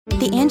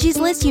The Angie's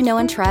List you know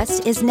and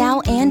trust is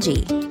now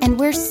Angie, and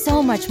we're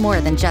so much more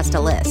than just a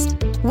list.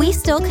 We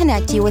still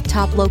connect you with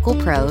top local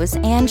pros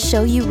and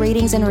show you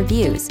ratings and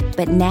reviews,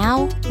 but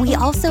now we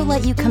also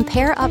let you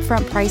compare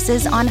upfront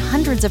prices on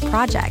hundreds of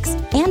projects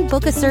and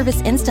book a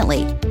service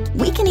instantly.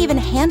 We can even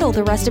handle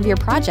the rest of your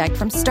project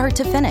from start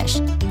to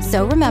finish.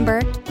 So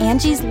remember,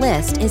 Angie's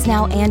List is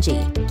now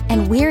Angie,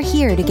 and we're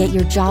here to get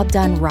your job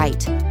done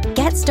right.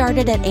 Get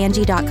started at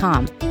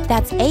Angie.com.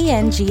 That's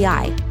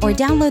ANGI, or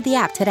download the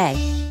app today.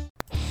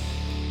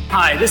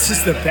 Hi, this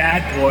is the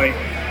bad boy,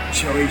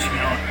 Joey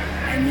Janela,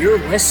 and you're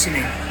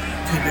listening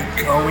to the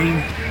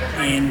Going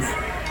in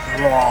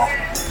Raw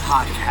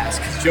podcast,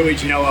 because Joey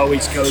Janela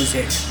always goes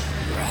in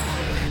raw.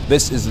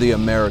 This is the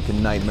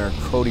American Nightmare,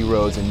 Cody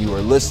Rhodes, and you are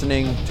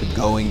listening to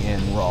Going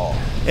in Raw.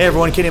 Hey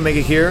everyone, Kenny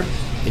Omega here.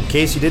 In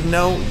case you didn't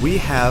know, we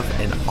have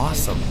an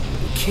awesome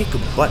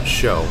kick-butt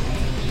show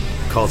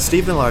called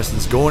Stephen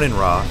Larson's Going in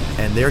Raw,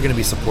 and they're going to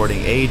be supporting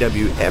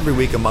AEW every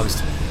week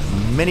amongst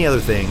many other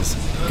things.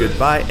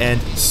 Goodbye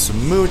and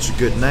smooch.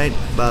 Good night.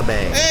 Bye-bye.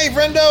 Hey,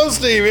 friendo,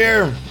 Steve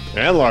here.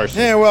 And Larson.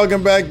 Hey,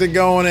 welcome back to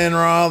Going in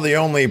Raw, the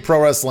only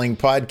pro wrestling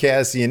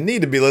podcast you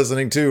need to be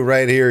listening to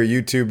right here at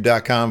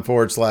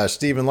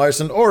youtube.com/Stephen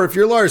Larson. Or if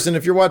you're Larson,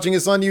 if you're watching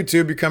us on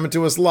YouTube, you're coming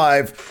to us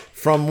live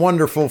from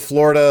wonderful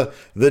Florida,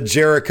 the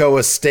Jericho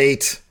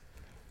Estate.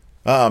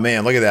 Oh,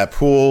 man, look at that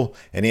pool.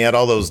 And he had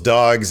all those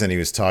dogs, and he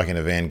was talking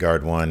to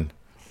Vanguard One.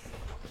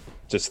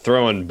 Just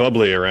throwing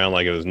bubbly around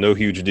like it was no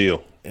huge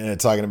deal. And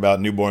talking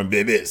about newborn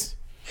babies.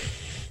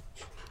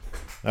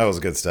 That was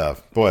good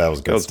stuff. Boy, that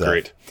was good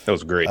stuff. That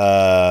was great.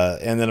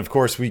 And then, of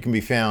course, we can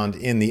be found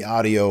in the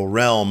audio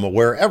realm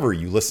wherever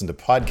you listen to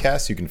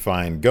podcasts. You can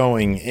find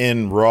Going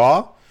in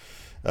Raw.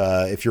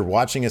 If you're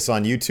watching us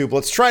on YouTube,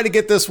 let's try to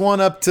get this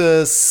one up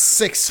to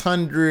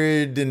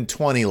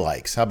 620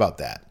 likes. How about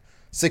that?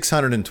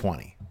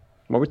 620.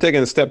 Well, we're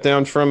taking a step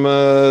down from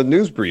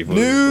News Brief.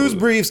 News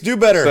Briefs do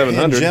better.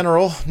 700. In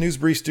general, News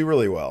Briefs do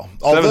really well.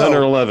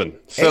 711.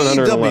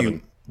 711.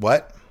 AEW,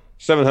 what?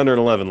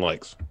 711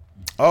 likes.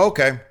 Oh,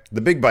 okay.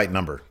 The big bite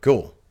number.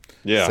 Cool.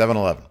 Yeah.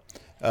 711.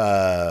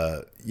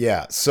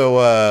 Yeah.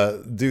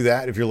 So do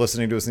that if you're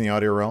listening to us in the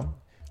audio realm.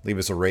 Leave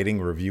us a rating,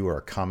 review, or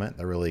a comment.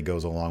 That really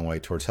goes a long way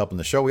towards helping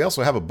the show. We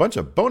also have a bunch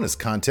of bonus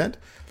content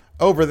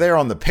over there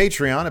on the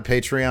Patreon at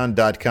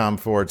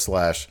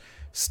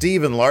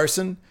patreon.com/Stephen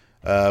Larson.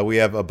 We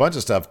have a bunch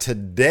of stuff.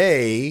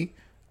 Today,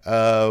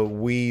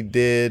 we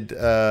did...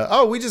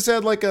 we just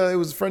had it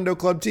was Friendo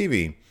Club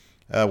TV,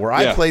 where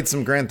I played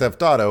some Grand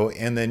Theft Auto,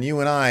 and then you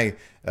and I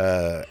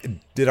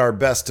did our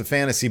best to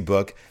fantasy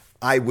book,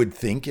 I would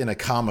think, in a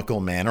comical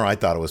manner. I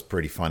thought it was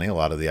pretty funny, a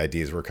lot of the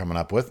ideas we're coming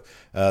up with.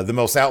 The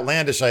most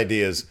outlandish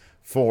ideas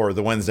for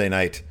the Wednesday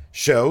night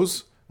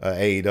shows,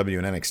 AEW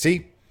and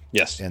NXT.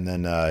 Yes. And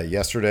then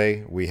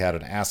yesterday, we had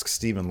an Ask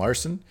Stephen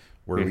Larson,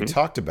 where we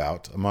talked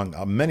about, among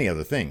many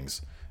other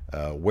things,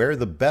 where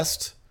the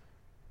best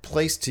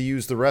place to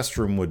use the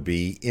restroom would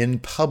be in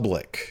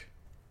public.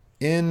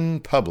 In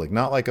public,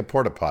 not like a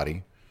porta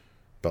potty,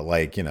 but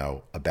like,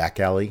 a back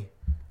alley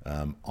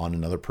on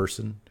another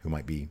person who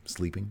might be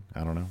sleeping.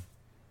 I don't know.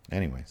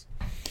 Anyways,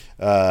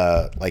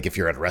 like if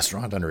you're at a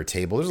restaurant under a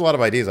table, there's a lot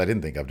of ideas I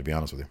didn't think of, to be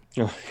honest with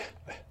you. Oh,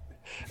 I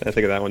didn't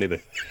think of that one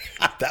either.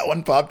 That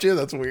one popped you?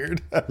 That's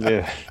weird.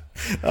 Yeah.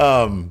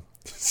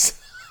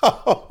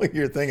 Oh,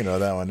 you're thinking about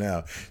that one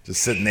now.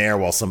 Just sitting there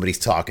while somebody's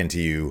talking to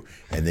you,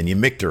 and then you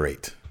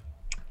micturate.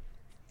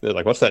 They're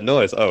like, what's that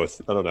noise? Oh,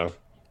 I don't know.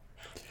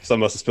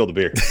 Someone must have spilled the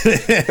beer.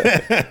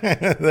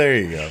 There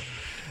you go.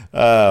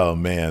 Oh,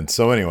 man.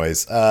 So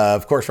anyways,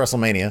 of course,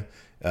 WrestleMania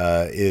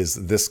is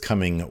this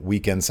coming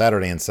weekend,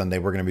 Saturday and Sunday.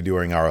 We're going to be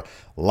doing our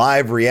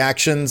live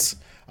reactions.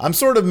 I'm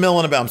sort of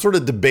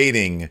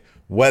debating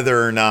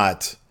whether or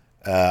not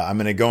I'm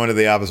going to go into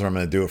the office or I'm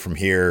going to do it from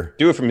here.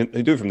 Do it from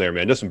there,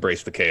 man. Just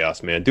embrace the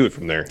chaos, man. Do it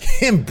from there.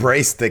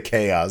 Embrace the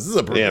chaos.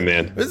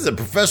 Man. This is a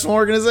professional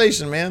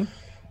organization, man.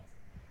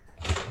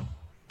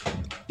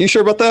 You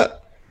sure about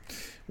that?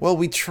 Well,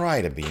 we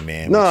try to be,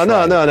 man.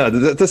 No.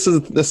 This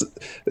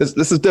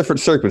is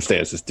different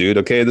circumstances, dude.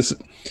 Okay, this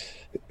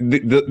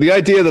the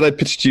idea that I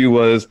pitched to you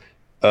was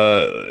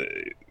I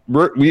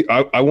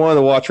wanted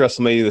to watch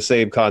WrestleMania in the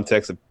same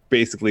context of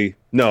basically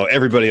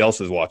everybody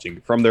else is watching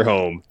from their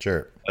home.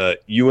 Sure.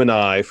 You and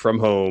I from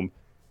home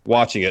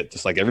watching it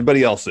just like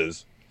everybody else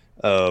is,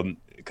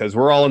 because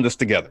we're all in this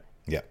together.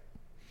 Yeah,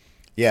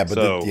 but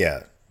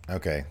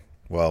okay.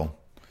 Well,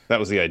 that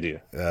was the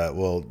idea.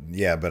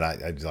 But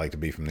I'd like to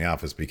be from the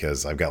office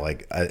because I've got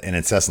an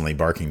incessantly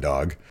barking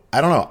dog.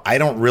 I don't know. I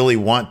don't really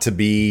want to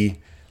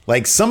be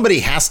like, somebody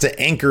has to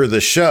anchor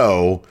the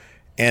show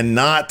and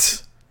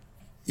not,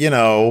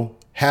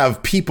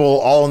 have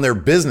people all in their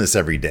business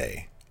every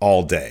day,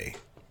 all day.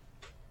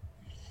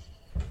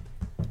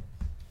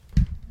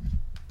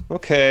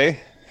 Okay.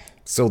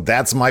 So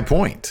that's my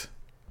point.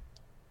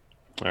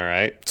 All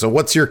right. So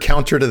what's your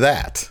counter to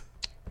that?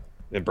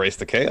 Embrace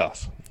the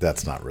chaos.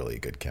 That's not really a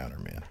good counter,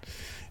 man.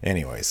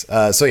 Anyways,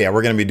 we're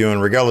going to be doing,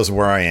 regardless of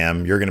where I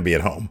am, you're going to be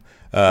at home.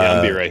 I'm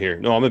going to be right here.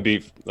 No, I'm going to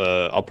be,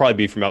 I'll probably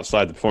be from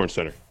outside the Performance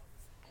Center.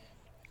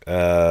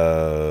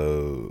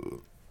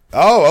 Oh,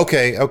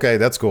 okay,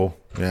 that's cool.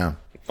 Yeah.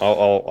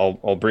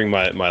 I'll bring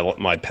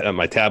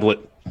my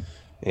tablet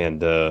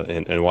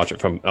and watch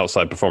it from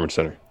outside Performance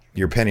Center.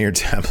 Your pen or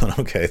tablet.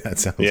 Okay, that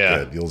sounds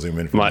good. You'll zoom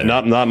in from there.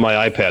 Not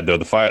my iPad though.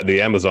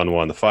 The Amazon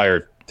one, the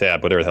Fire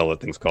tab, whatever the hell that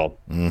thing's called.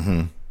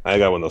 Mm-hmm. I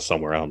got one of those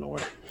somewhere. I don't know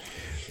where.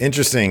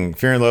 Interesting.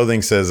 Fear and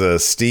Loathing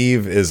says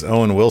Steve is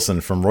Owen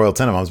Wilson from Royal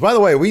Tenenbaums. By the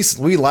way,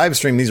 we live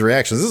stream these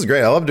reactions. This is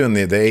great. I love doing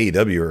the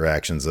AEW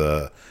reactions.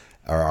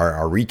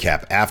 Our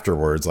recap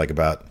afterwards, like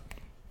about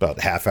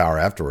half hour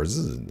afterwards.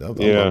 I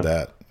love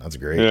that. That's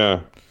great.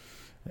 Yeah.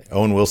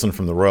 Owen Wilson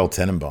from the Royal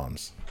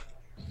Tenenbaums.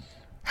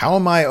 How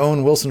am I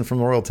Owen Wilson from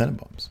the Royal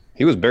Tenenbaums?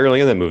 He was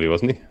barely in that movie,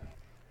 wasn't he?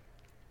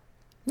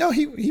 No,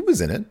 he was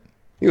in it.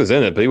 He was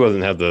in it, but he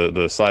wasn't have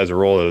the size of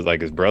role as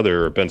like his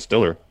brother or Ben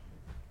Stiller.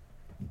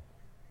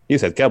 He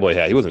just had cowboy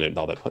hat. He wasn't in it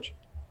all that much.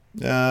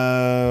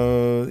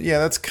 Yeah,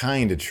 that's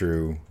kind of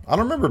true. I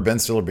don't remember Ben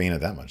Stiller being in it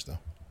that much though.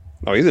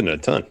 Oh, he's in it a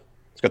ton.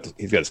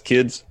 He's got his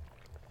kids.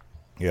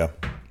 Yeah.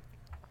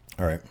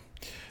 All right.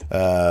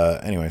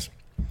 Anyways,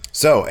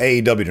 so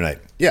AEW tonight.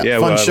 Yeah,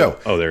 fun show.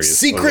 Oh, there he is.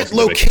 Secret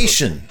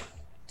location.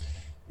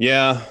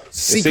 Yeah,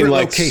 secret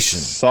location.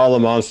 Saw the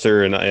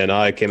Monster and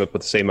I came up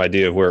with the same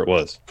idea of where it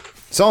was.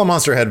 Saw the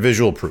Monster had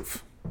visual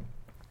proof.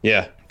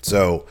 Yeah.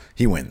 So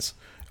he wins.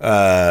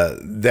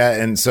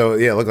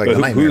 It looked like the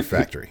Nightmare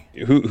Factory.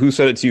 Who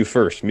said it to you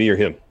first, me or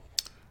him?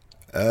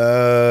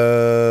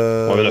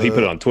 No, he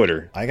put it on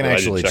Twitter. I can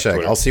actually check.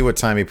 Twitter. I'll see what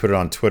time he put it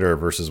on Twitter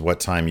versus what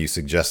time you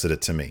suggested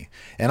it to me.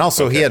 And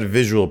also, he had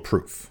visual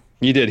proof.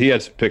 He did. He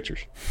had some pictures.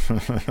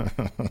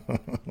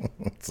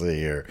 Let's see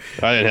here.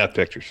 I didn't have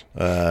pictures.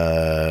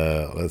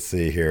 Let's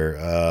see here.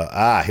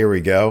 Here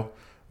we go.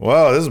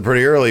 Whoa, this is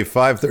pretty early.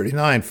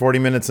 5:39, 40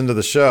 minutes into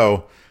the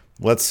show.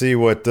 Let's see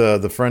what the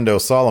friendo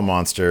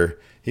Solomonster.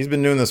 He's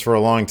been doing this for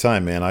a long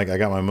time, man. I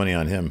got my money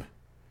on him.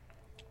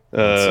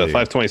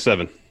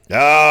 5:27.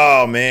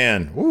 Oh,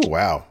 man. Ooh,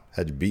 wow.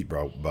 Had you beat,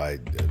 bro, by a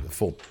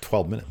full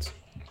 12 minutes.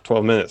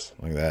 12 minutes.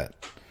 Look at that.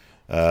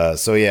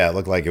 It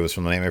looked like it was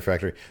from the Nightmare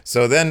Factory.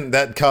 So then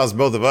that caused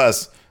both of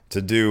us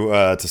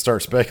to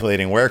start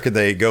speculating where could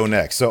they go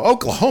next. So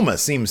Oklahoma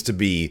seems to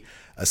be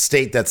a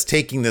state that's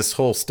taking this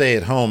whole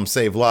stay-at-home,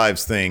 save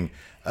lives thing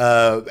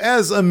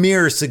as a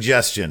mere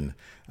suggestion.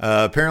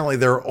 Apparently,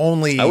 they're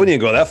only... I wouldn't even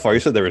go that far. You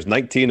said there was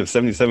 19 of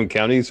 77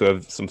 counties who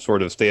have some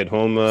sort of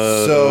stay-at-home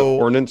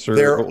ordinance.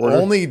 They're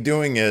only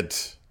doing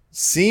it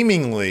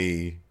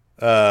seemingly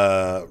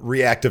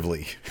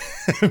reactively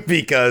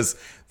because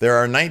there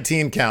are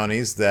 19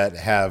 counties that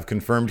have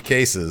confirmed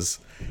cases,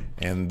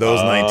 and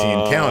those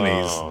 19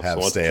 counties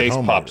have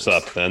stay-at-home orders. Pops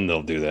up, then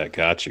they'll do that.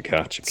 Gotcha.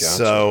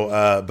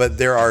 So, but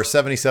there are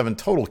 77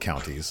 total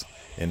counties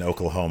in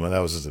Oklahoma.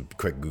 That was just a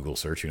quick Google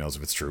search. Who knows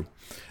if it's true?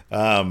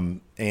 So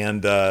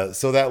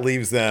that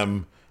leaves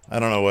them, I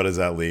don't know, what does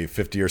that leave?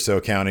 50 or so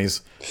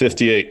counties?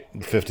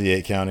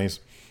 58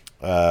 counties.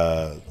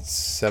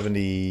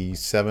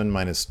 77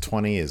 minus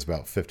 20 is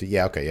about 50.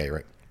 Yeah, okay, yeah,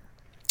 you're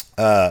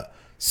right.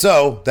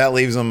 So that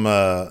leaves them,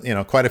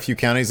 quite a few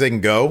counties they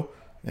can go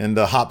and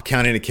hop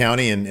county to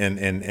county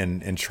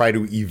and try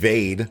to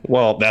evade.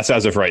 Well, that's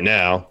as of right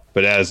now,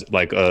 but as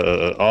like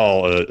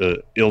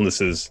all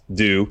illnesses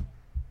do,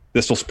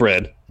 this will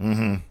spread.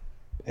 Mm-hmm.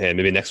 And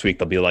maybe next week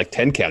there'll be like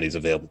 10 counties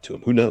available to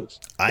them. Who knows?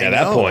 At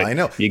that point,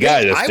 you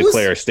got to just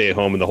declare stay at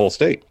home in the whole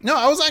state. No,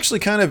 I was actually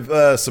kind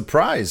of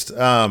surprised.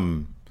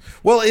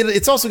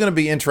 It's also going to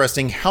be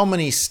interesting how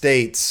many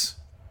states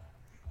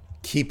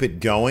keep it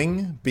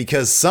going,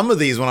 because some of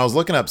these, when I was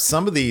looking up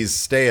some of these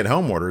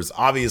stay-at-home orders,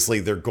 obviously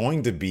they're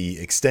going to be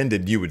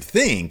extended, you would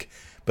think,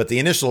 but the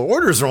initial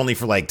orders are only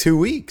for like 2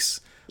 weeks.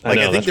 Like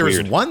I think there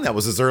was one that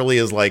was as early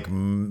as like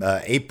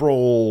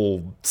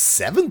April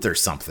 7th or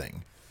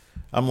something.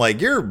 I'm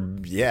like, you're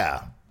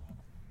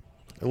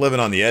living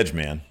on the edge,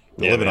 man.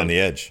 You're living on the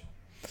edge.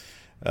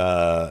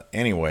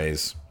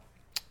 Anyways,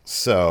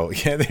 so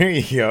yeah, there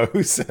you go.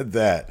 Who said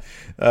that?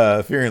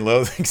 Fear and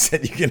Loathing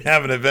said you can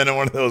have an event in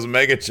one of those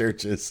mega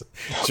churches.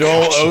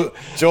 Joel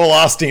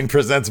Osteen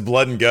presents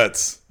Blood and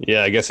Guts.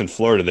 Yeah, I guess in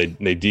Florida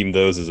they deem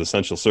those as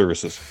essential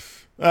services.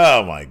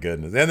 Oh my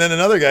goodness! And then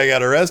another guy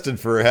got arrested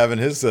for having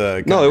his.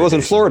 No, it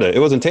wasn't Florida. It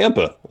was in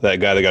Tampa. That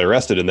guy that got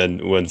arrested, and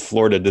then when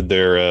Florida did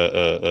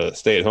their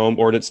stay-at-home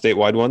ordinance,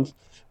 statewide ones,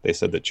 they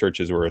said that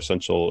churches were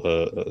essential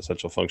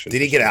functions.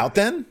 Did he get out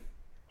then?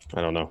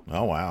 I don't know.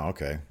 Oh wow,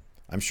 okay.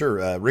 I'm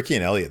sure Ricky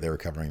and Elliot, they were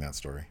covering that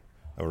story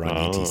over on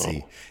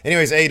ETC.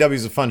 Anyways, AEW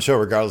is a fun show,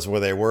 regardless of where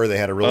they were. They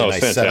had a really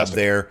nice setup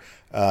there,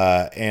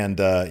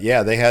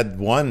 they had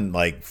one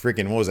like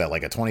freaking what was that,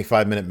 like a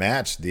 25-minute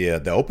match,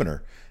 the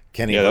opener.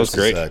 Kenny versus that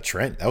was great.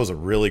 Trent. That was a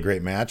really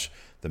great match.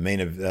 The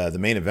main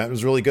event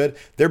was really good.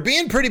 They're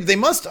being pretty. They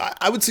must.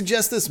 I would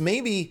suggest this.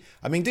 Maybe.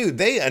 I mean, dude,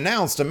 they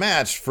announced a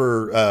match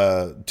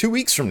for 2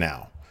 weeks from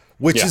now,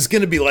 which is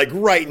going to be like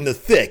right in the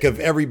thick of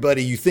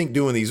everybody you think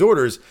doing these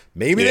orders.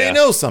 Maybe they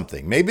know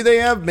something. Maybe they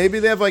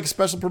have like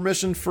special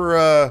permission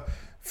for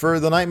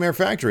the Nightmare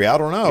Factory. I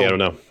don't know. Yeah, I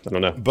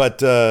don't know.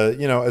 But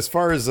as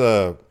far as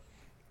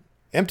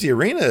empty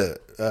arena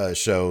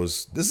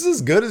shows, this is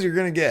as good as you're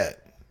going to get.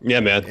 Yeah,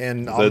 man.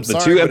 And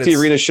the two empty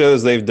arena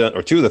shows they've done,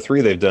 or 2 of the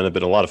 3 they've done, have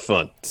been a lot of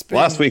fun.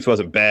 Last week's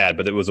wasn't bad,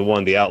 but it was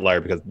the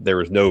outlier because there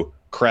was no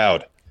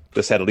crowd.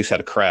 This had at least had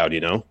a crowd,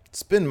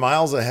 It's been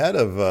miles ahead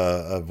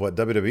of what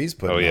WWE's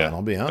putting on.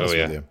 I'll be honest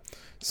with you.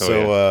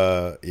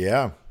 So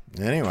yeah.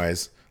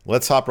 Anyways,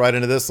 let's hop right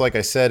into this. Like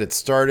I said, it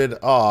started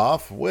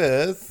off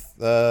with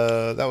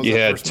that was you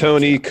had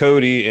Tony,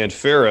 Cody, and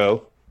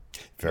Pharaoh.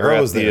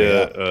 Pharaoh was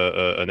there.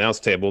 Announce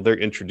table. They're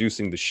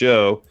introducing the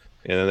show.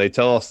 And then they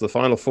tell us the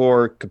final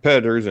 4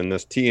 competitors in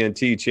this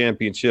TNT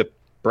Championship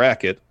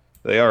bracket.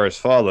 They are as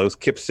follows: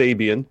 Kip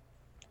Sabian,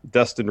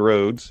 Dustin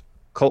Rhodes,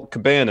 Colt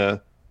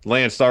Cabana,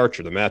 Lance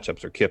Archer. The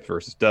matchups are Kip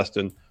versus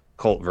Dustin,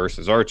 Colt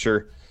versus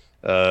Archer.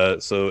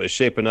 So it's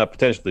shaping up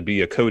potentially to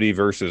be a Cody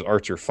versus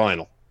Archer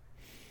final.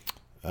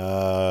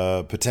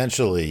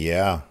 Potentially,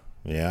 yeah.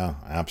 Yeah,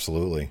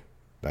 absolutely.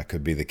 That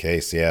could be the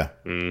case, yeah.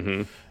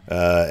 Mm-hmm.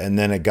 And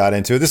then it got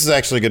into it. This is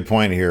actually a good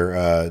point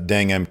here.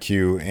 Dang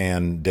MQ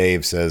and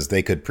Dave says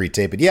they could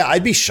pre-tape it. Yeah,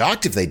 I'd be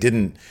shocked if they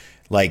didn't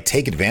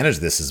take advantage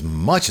of this as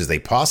much as they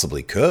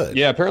possibly could.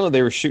 Yeah, apparently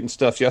they were shooting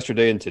stuff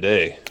yesterday and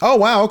today. Oh,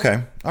 wow,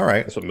 okay. All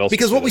right. That's what Meltzer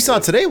because what we saw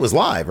today was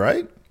live,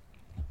 right?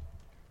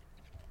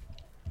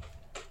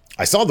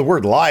 I saw the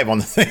word live on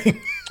the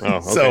thing. Oh,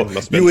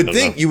 okay. So you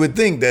would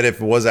think that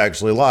if it was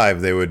actually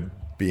live, they would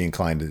be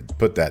inclined to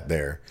put that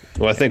there.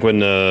 Well, I think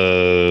when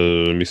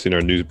let me see in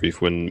our news brief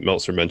when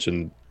Meltzer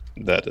mentioned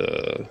that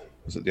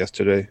was it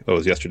yesterday? Oh, it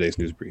was yesterday's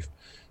news brief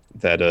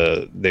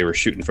that they were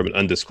shooting from an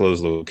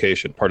undisclosed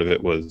location. Part of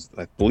it was,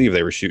 I believe,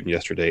 they were shooting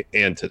yesterday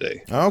and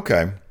today.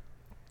 Okay.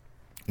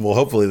 Well,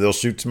 hopefully they'll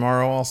shoot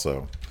tomorrow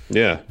also.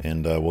 Yeah,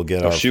 and we'll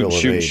get our fill of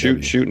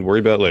shoot, and worry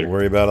about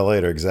it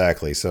later.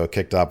 Exactly. So it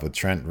kicked off with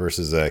Trent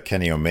versus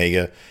Kenny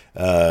Omega.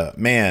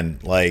 Man,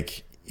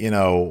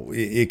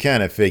 you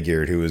kind of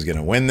figured who was going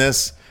to win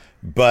this.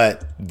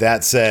 But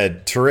that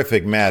said,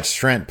 terrific match.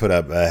 Trent put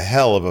up a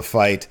hell of a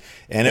fight,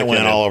 and it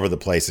went all over the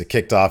place. It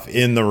kicked off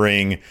in the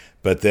ring,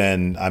 but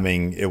then,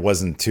 it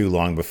wasn't too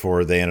long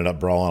before they ended up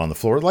brawling on the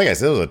floor. Like I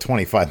said, it was a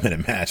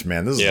 25-minute match,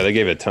 man. They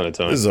gave it a ton of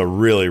time. This is a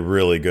really,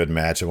 really good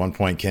match. At one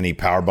point, Kenny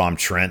powerbombed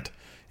Trent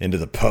into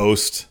the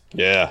post.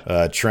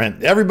 Yeah.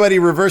 Trent, everybody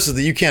reverses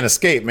the you can't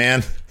escape,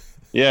 man.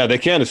 Yeah, they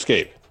can't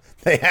escape.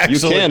 You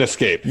can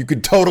escape. You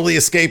could totally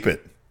escape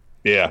it.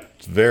 Yeah.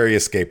 It's very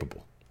escapable.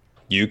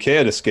 You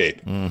can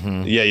escape.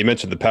 Mm-hmm. Yeah, you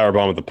mentioned the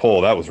powerbomb with the pole.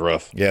 That was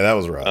rough. Yeah, that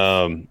was rough.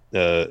 And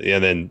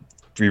then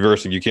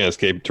reversing, you can't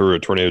escape to a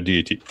tornado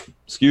DDT.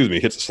 Excuse me,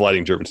 hits a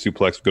sliding German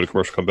suplex. Go to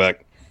commercial, come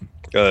back.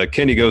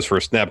 Kenny goes for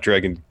a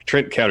snapdragon.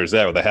 Trent counters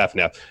that with a half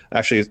and half.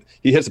 Actually,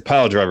 he hits a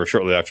pile driver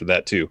shortly after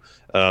that, too.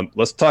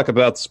 Let's talk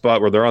about the spot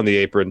where they're on the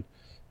apron.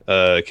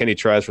 Kenny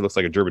tries for looks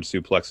like a German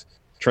suplex.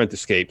 Trent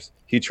escapes.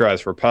 He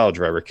tries for a pile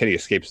driver. Kenny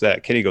escapes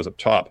that. Kenny goes up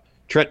top.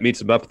 Trent meets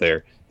him up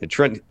there. And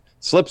Trent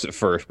slips at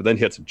first, but then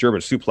hits a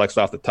German suplex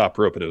off the top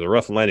rope, and it was a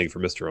rough landing for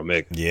Mr.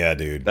 Omega. Yeah,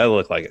 dude. That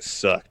looked like it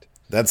sucked.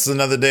 That's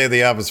another day of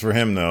the office for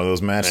him, though.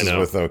 Those matches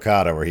with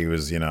Okada where he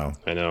was, I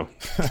know.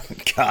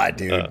 God,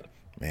 dude.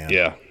 Man.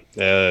 Yeah.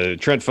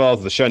 Trent falls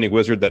with the Shining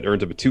Wizard. That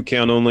earns him a 2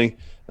 count only.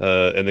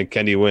 And then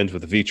Kenny wins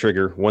with a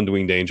V-trigger, 1 to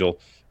Winged Angel,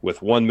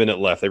 with 1 minute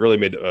left. They really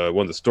made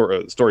one of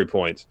the story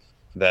points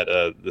that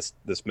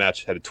this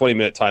match had a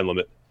 20-minute time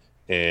limit,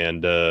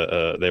 and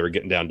they were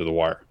getting down to the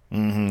wire.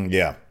 Mm-hmm.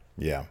 Yeah.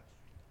 Yeah.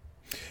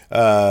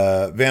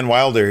 Van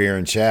Wilder here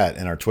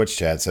in our Twitch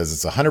chat says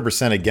it's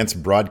 100%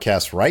 against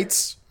broadcast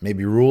rights,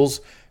 maybe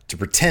rules, to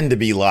pretend to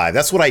be live.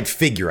 That's what I'd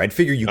figure. I'd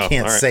figure you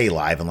can't say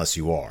live unless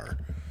you are.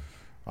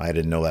 I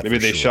didn't know that. Maybe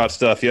they shot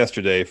stuff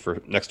yesterday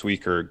for next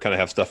week, or kind of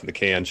have stuff in the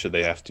can should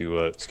they have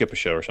to skip a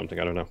show or something.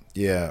 I don't know.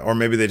 Yeah, or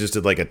maybe they just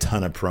did a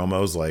ton of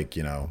promos,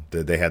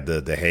 they had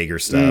the Hager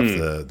stuff,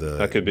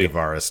 the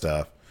Guevara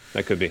stuff.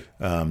 That could be.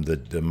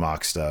 The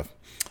Mox stuff.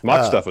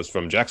 Mox stuff was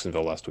from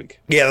Jacksonville last week.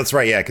 Yeah, that's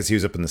right. Yeah, because he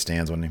was up in the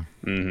stands, wasn't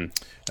he?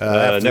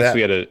 Mm-hmm. Next,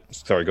 we had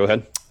sorry, go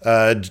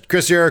ahead.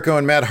 Chris Jericho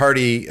and Matt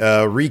Hardy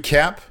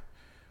recap,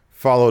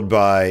 followed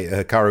by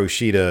Hikaru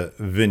Shida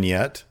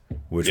vignette,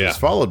 which was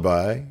followed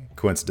by,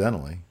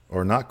 coincidentally,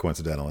 or not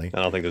coincidentally,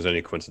 I don't think there's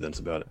any coincidence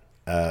about it.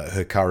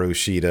 Hikaru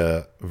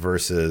Shida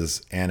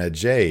versus Anna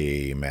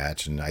Jay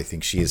match, and I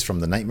think she is from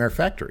the Nightmare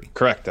Factory.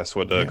 Correct. That's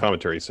what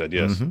commentary said,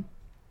 yes.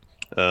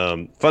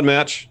 Mm-hmm. Fun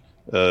match.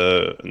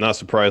 Not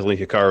surprisingly,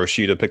 Hikaru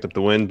Shida picked up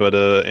the win, but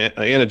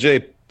Anna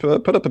Jay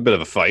put up a bit of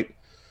a fight.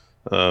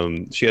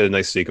 She had a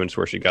nice sequence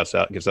where she gives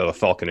out a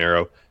Falcon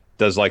Arrow,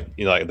 does like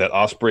that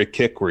Osprey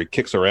kick where he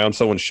kicks around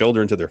someone's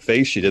shoulder into their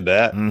face. She did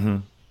that,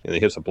 and he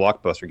hits a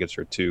blockbuster, gets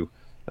her too.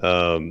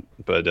 Shida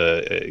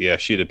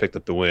picked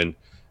up the win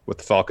with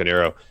the Falcon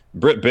Arrow.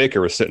 Britt Baker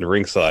was sitting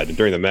ringside, and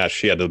during the match,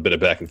 she had a bit of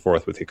back and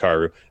forth with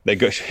Hikaru.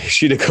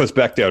 Shida goes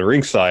back down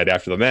ringside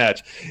after the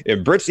match,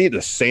 and Britt's eating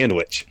a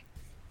sandwich.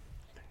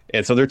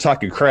 And so they're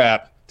talking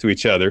crap to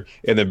each other.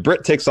 And then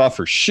Britt takes off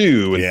her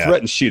shoe and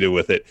threatens Shida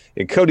with it.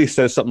 And Cody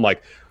says something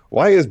like,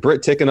 "Why is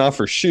Britt taking off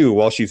her shoe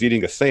while she's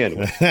eating a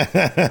sandwich?"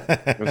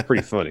 It was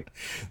pretty funny.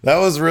 That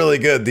was really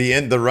good.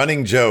 The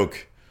running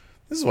joke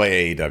This is why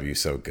AEW is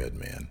so good,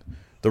 man.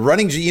 The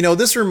running,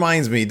 this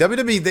reminds me,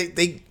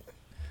 WWE,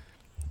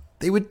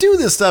 they would do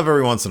this stuff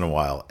every once in a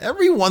while.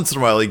 Every once in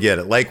a while you get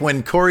it. Like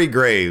when Corey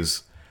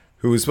Graves,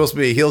 who was supposed to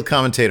be a heel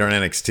commentator on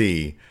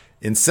NXT,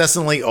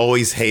 incessantly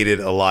always hated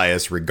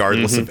Elias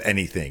regardless of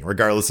anything.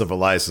 Regardless if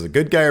Elias was a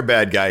good guy or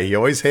bad guy, he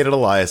always hated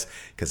Elias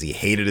because he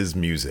hated his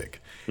music.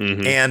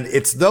 And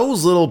it's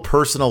those little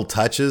personal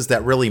touches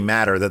that really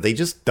matter that they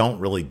just don't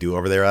really do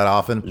over there that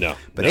often.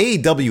 But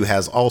AEW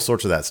has all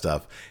sorts of that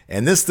stuff.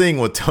 And this thing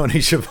with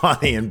Tony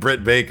Schiavone and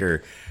Britt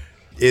Baker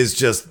is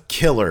just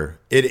killer.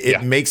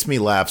 It makes me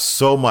laugh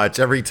so much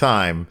every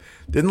time.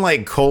 Didn't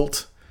like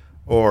Colt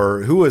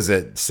or who was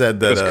it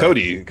said that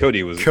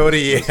Cody was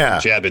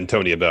jabbing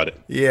Tony about it.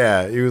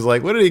 Yeah, he was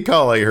like, what did he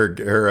call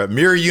her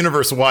Mirror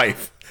Universe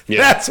wife? Yeah.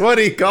 That's what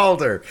he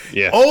called her.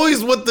 Yeah.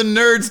 Always with the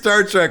nerd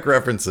Star Trek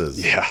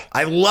references. Yeah.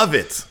 I love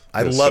it.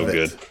 I love it.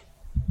 Good.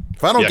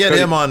 If I don't get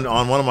him on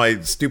one of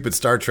my stupid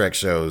Star Trek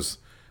shows,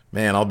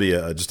 man, I'll be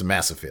just a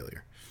massive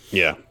failure.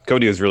 Yeah.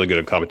 Cody was really good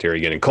at commentary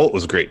again. And Colt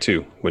was great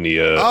too when he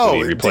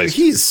replaced.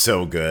 Dude, he's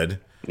so good.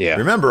 Yeah.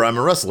 Remember, I'm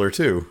a wrestler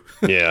too.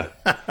 Yeah.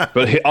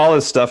 But all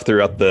his stuff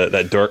throughout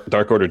that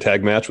Dark Order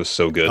tag match was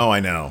so good. Oh, I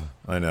know.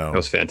 That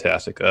was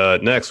fantastic.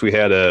 Next, we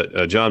had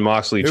a John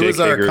Moxley. Who was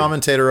our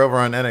commentator over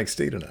on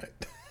NXT tonight?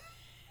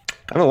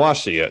 I haven't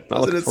watched it yet.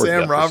 Was it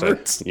Sam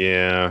Roberts?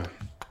 Yeah.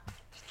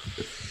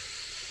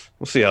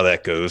 We'll see how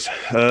that goes.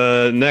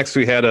 Next,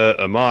 we had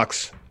a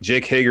Mox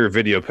Jake Hager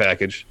video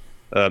package.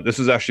 This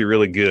is actually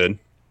really good.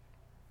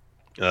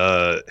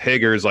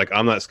 Hager's like,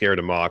 I'm not scared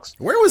of Mox.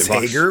 Where was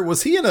Hager?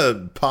 Was he in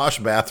a posh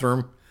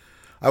bathroom?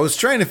 I was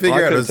trying to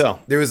figure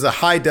out. There was a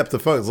high depth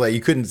of focus. Like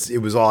you couldn't. It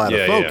was all out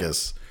of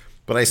focus. Yeah.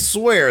 But I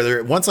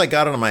swear, once I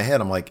got it in my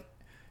head, I'm like,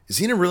 is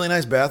he in a really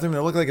nice bathroom?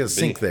 There looked like a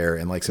sink there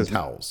and like some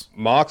towels.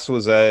 Mox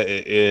was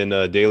in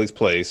Daly's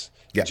place.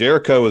 Yeah.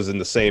 Jericho was in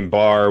the same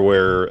bar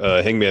where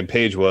Hangman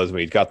Page was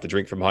when he got the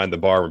drink from behind the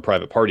bar when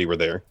Private Party were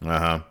there.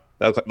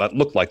 That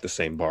looked like the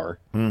same bar.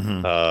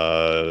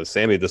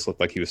 Sammy just looked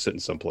like he was sitting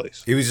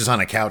someplace. He was just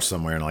on a couch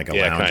somewhere in like a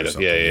lounge kind or of.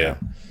 something. Yeah.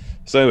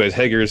 So anyways,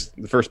 Hager's,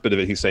 the first bit of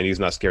it, he's saying he's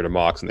not scared of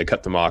Mox, and they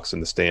cut to Mox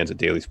in the stands at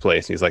Daly's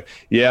place. And he's like,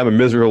 yeah, I'm a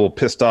miserable,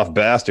 pissed off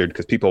bastard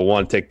because people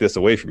want to take this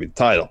away from me, the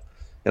title.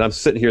 And I'm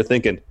sitting here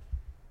thinking,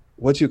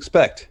 what'd you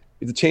expect?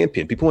 You're the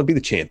champion. People want to be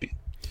the champion.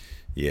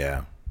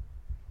 Yeah.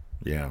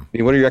 I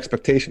mean, what are your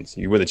expectations?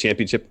 You win the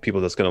championship,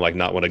 people that's going to like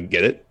not want to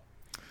get it?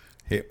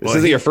 This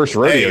isn't your first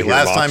rodeo here,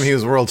 last Mox. time he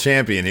was world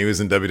champion, he was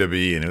in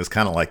WWE, and it was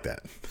kind of like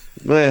that.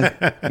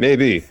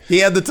 Maybe. He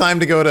had the time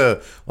to go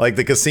to like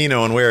the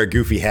casino and wear a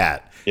goofy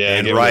hat. Yeah,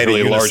 and ride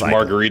really large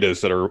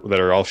margaritas that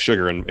are all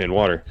sugar and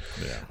water.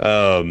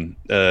 Yeah.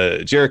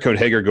 Jericho and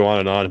Hager go on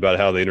and on about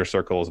how the Inner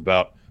Circle is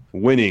about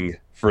winning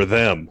for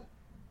them.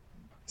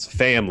 It's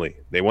family.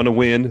 They want to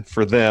win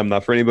for them,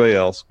 not for anybody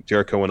else.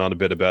 Jericho went on a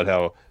bit about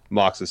how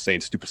Mox is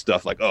saying stupid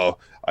stuff like, "Oh,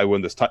 I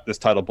win this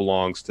title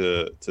belongs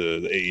to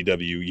the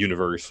AEW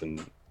universe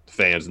and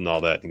fans and all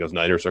that." And he goes,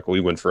 "No, Inner Circle, we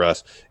win for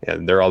us,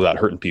 and they're all about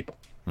hurting people."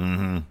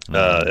 And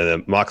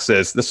then Mox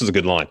says, this was a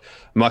good line.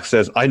 Mox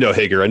says, I know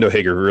Hager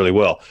really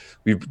well.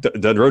 We've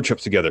done road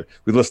trips together.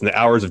 We listened to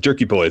hours of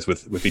Jerky Boys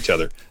with each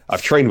other.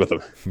 I've trained with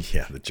them.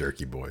 Yeah, the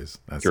Jerky Boys.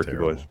 That's Jerky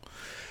terrible.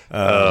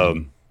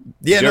 Boys.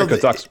 Jericho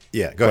talks.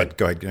 Yeah, go ahead.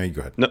 No, you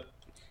go ahead. No,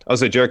 I would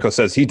say Jericho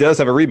says he does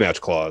have a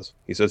rematch clause.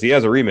 He says he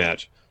has a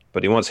rematch,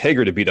 but he wants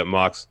Hager to beat up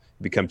Mox,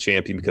 become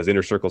champion because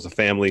Inner Circle's a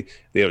family.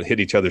 They don't hit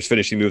each other's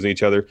finishing moves on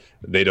each other.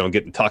 They don't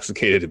get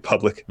intoxicated in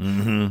public.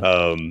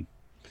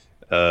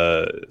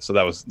 So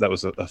that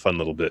was a fun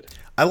little bit.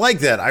 I like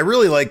that. I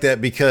really like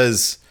that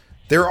because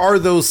there are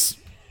those.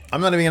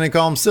 I'm not even going to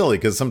call them silly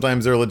because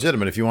sometimes they're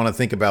legitimate. If you want to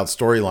think about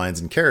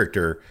storylines and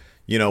character,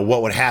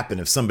 what would happen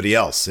if somebody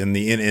else in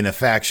a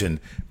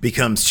faction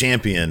becomes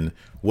champion?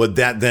 Would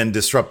that then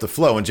disrupt the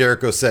flow? And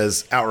Jericho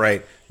says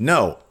outright,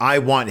 no, I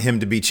want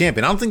him to be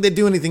champion. I don't think they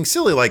do anything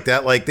silly like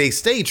that. Like they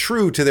stay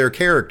true to their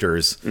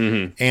characters.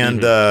 And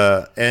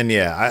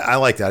yeah, I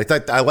like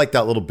that. I like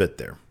that little bit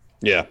there.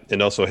 Yeah,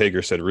 and also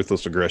Hager said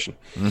ruthless aggression.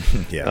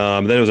 Yeah.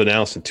 Then it was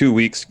announced in 2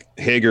 weeks,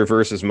 Hager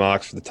versus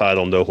Mox for the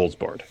title, no holds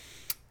barred.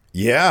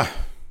 Yeah,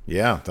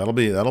 that'll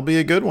be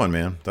a good one,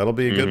 man. That'll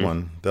be a good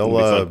one.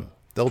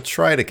 They'll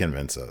try to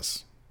convince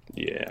us.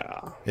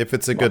 Yeah. If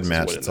it's a good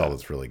match, that's all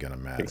that's really going to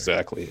matter.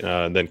 Exactly.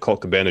 Then Colt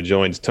Cabana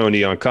joins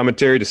Tony on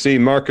commentary to see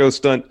Marco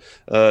Stunt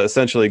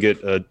essentially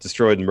get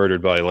destroyed and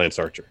murdered by Lance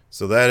Archer.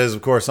 So that is,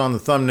 of course, on the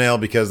thumbnail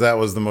because that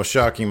was the most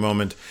shocking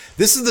moment.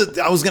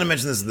 I was going to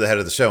mention this at the head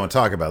of the show and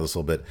talk about this a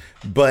little bit,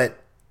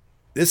 but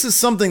this is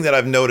something that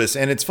I've noticed,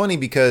 and it's funny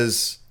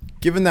because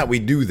given that we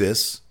do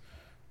this,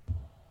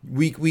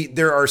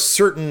 there are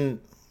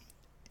certain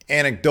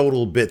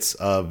anecdotal bits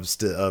of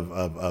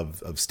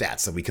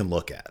stats that we can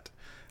look at.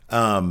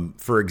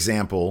 For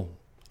example,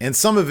 and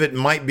some of it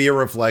might be a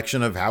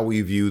reflection of how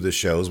we view the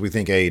shows. We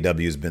think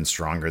AEW has been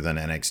stronger than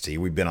NXT.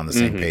 We've been on the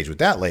same page with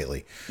that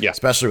lately,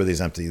 especially with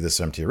this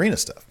empty arena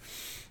stuff.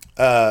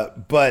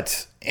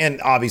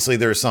 And obviously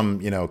there's some,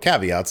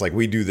 caveats, like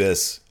we do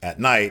this at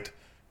night,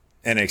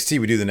 NXT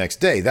we do the next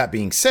day. That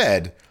being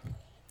said,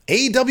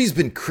 AEW's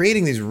been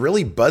creating these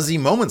really buzzy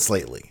moments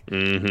lately.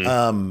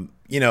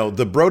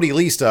 The Brody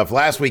Lee stuff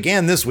last week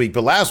and this week,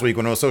 but last week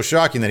when it was so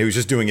shocking that he was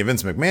just doing a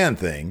Vince McMahon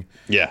thing.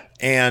 Yeah.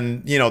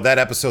 And, that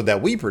episode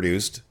that we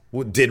produced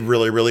did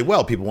really, really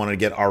well. People wanted to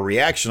get our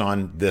reaction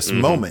on this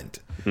moment.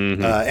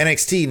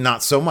 NXT,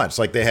 not so much.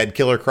 Like they had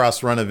Killer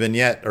Cross run a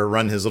vignette or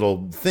run his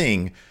little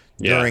thing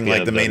during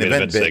the main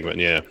event bit. Segment,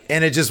 yeah.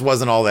 And it just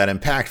wasn't all that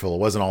impactful. It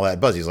wasn't all that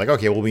buzzy. It's like,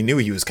 okay, well, we knew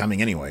he was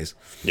coming anyways.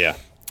 Yeah.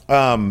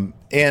 And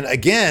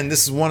again,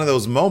 this is one of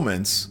those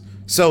moments.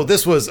 So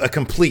this was a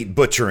complete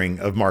butchering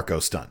of Marco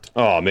Stunt.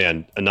 Oh,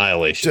 man.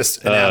 Annihilation.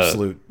 Just an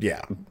absolute,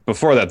 yeah.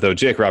 Before that, though,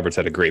 Jake Roberts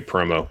had a great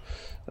promo.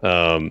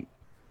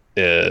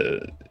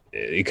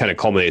 He kind of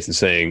culminates in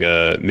saying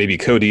maybe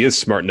Cody is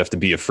smart enough to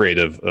be afraid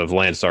of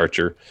Lance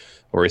Archer,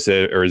 or is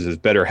his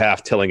better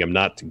half telling him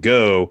not to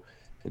go,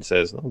 and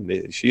says, oh,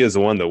 she is the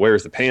one that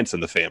wears the pants in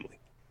the family.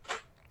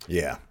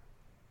 Yeah.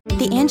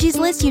 The Angie's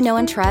List you know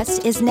and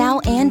trust is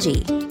now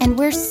Angie, and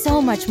we're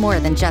so much more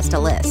than just a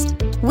list.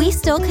 We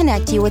still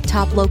connect you with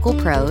top local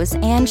pros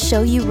and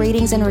show you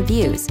ratings and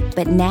reviews,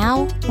 but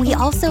now we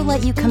also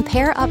let you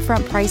compare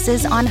upfront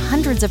prices on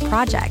hundreds of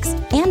projects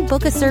and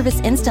book a service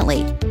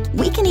instantly.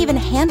 We can even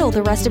handle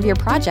the rest of your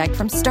project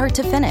from start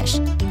to finish.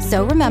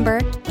 So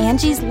remember,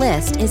 Angie's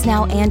List is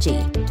now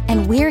Angie,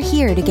 and we're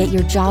here to get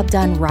your job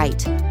done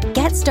right.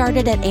 Get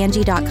started at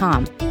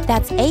Angie.com.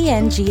 That's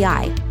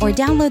ANGI, or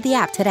download the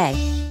app today.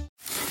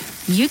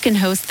 You can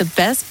host the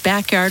best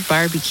backyard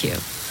barbecue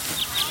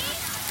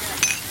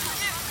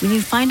when you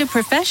find a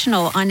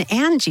professional on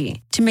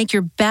Angie to make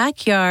your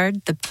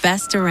backyard the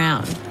best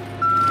around.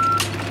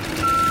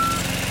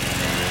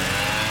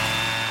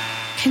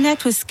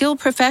 Connect with skilled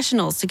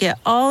professionals to get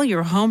all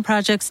your home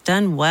projects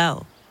done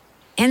well.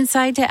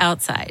 Inside to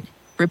outside,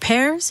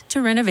 repairs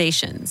to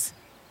renovations.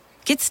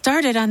 Get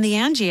started on the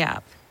Angie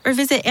app or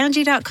visit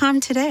Angie.com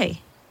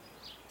today.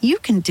 You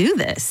can do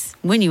this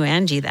when you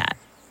Angie that.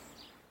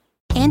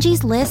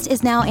 Angie's List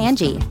is now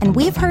Angie, and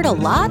we've heard a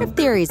lot of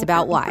theories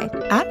about why.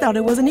 I thought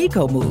it was an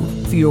eco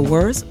move. Fewer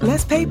words,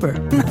 less paper.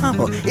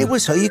 No, it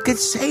was so you could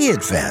say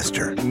it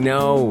faster.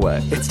 No,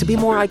 it's to be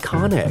more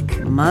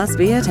iconic. Must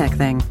be a tech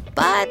thing.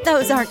 But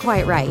those aren't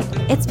quite right.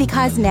 It's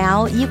because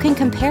now you can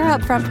compare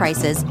upfront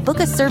prices, book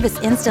a service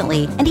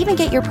instantly, and even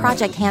get your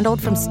project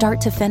handled from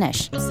start to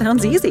finish.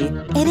 Sounds easy.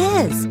 It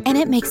is, and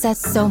it makes us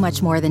so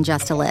much more than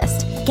just a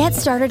list. Get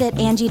started at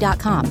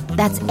Angie.com.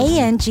 That's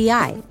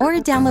ANGI, or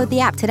download the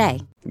app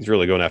today. He's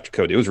really going after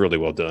Cody. It was really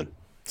well done.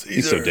 Caesar.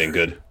 He's so dang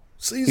good.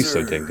 He's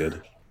so dang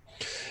good.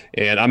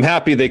 And I'm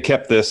happy they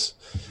kept this.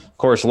 Of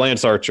course,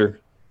 Lance Archer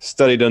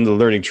studied under the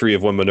learning tree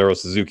of one Minoru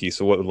Suzuki.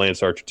 So what would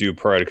Lance Archer do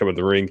prior to coming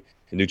to the ring?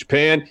 In New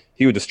Japan,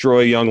 he would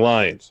destroy young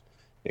lions.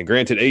 And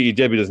granted,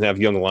 AEW doesn't have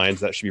young lions.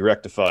 That should be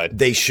rectified.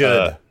 They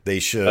should.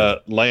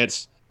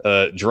 Lance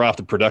dropped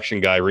a production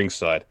guy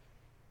ringside.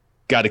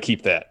 Got to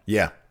keep that.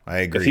 Yeah, I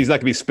agree. If he's not going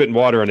to be spitting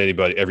water on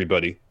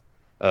everybody.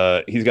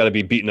 He's got to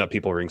be beating up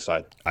people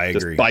ringside. I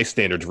agree. Just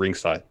bystanders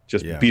ringside.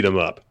 Just beat them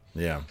up.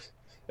 Yeah.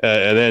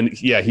 And then,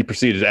 he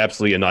proceeded to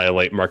absolutely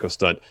annihilate Marco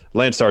Stunt.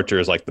 Lance Archer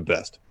is like the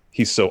best.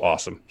 He's so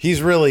awesome.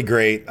 He's really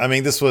great. I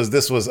mean, this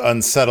was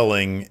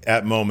unsettling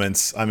at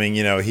moments. I mean,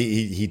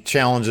 he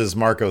challenges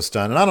Marco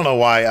Stunt, and I don't know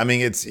why. I mean,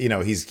 it's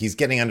he's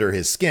getting under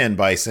his skin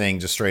by saying,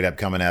 just straight up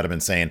coming at him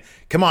and saying,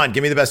 "Come on,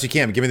 give me the best you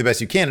can. Give me the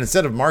best you can." And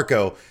instead of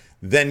Marco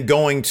then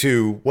going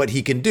to what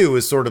he can do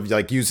is sort of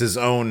like use his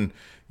own,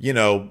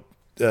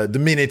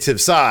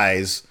 diminutive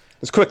size.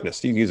 His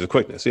quickness. You can use his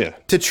quickness, yeah.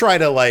 To try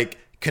to like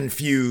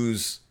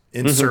confuse,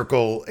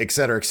 encircle, et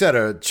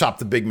cetera, chop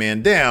the big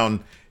man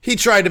down. He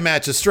tried to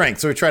match his strength,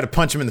 so he tried to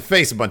punch him in the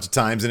face a bunch of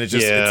times, and it's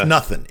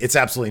nothing. It's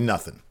absolutely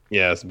nothing.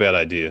 Yeah, it's a bad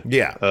idea.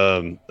 Yeah.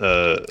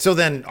 So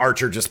then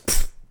Archer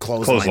just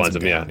clotheslines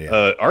him down.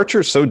 Yeah.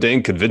 Archer's so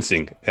dang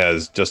convincing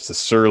as just a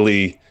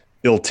surly,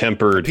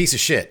 ill-tempered piece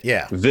of shit.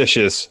 Yeah.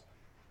 Vicious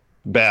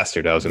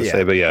bastard. I was going to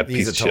say, but yeah, he's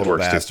piece a of shit total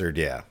works bastard.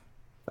 Too. Yeah.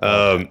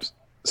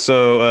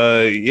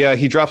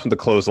 He drops him the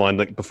clothesline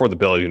like before the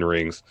bell even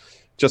rings.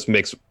 Just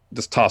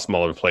toss him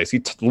all over the place.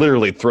 He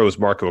literally throws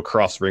Marco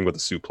across the ring with a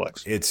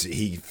suplex.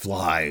 He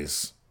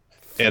flies.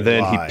 And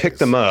then he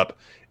picked him up,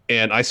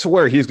 and I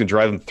swear he was going to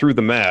drive him through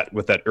the mat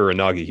with that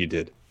Uranagi he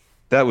did.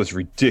 That was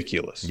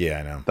ridiculous. Yeah,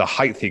 I know. The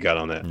height he got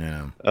on that.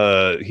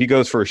 Yeah. He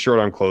goes for a short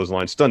arm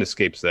clothesline. Stunt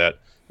escapes that.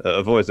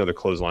 Avoids another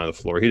clothesline on the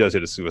floor. He does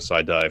hit a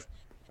suicide dive.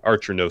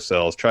 Archer no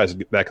sells. Tries to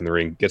get back in the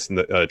ring.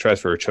 Tries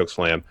for a choke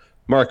slam.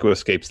 Marco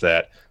escapes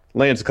that.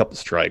 Lands a couple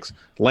strikes.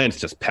 Lance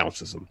just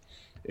pounces him.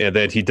 And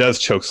then he does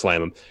choke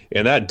slam him.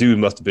 And that dude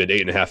must have been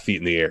 8.5 feet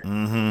in the air.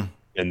 Mm-hmm.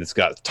 And it's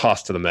got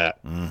tossed to the mat.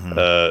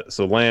 Mm-hmm.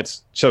 So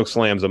Lance choke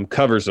slams him,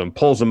 covers him,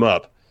 pulls him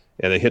up,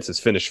 and then hits his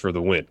finish for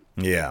the win.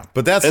 Yeah,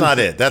 but that's not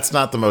it. That's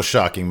not the most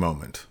shocking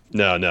moment.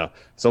 No.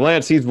 So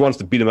Lance, he wants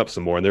to beat him up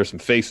some more, and there's some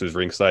faces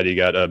ringside. You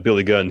got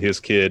Billy Gunn, his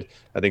kid.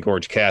 I think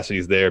Orange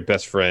Cassidy's there,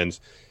 best friends.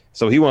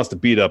 So he wants to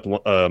beat up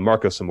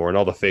Marco some more, and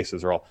all the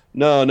faces are all,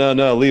 no,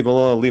 leave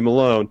him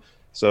alone.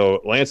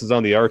 So Lance is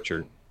on the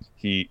Archer.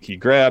 He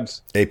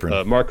grabs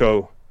apron.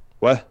 Marco.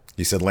 What?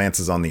 You said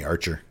Lance is on the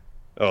Archer.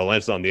 Oh,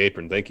 lands on the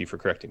apron. Thank you for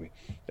correcting me.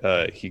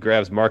 He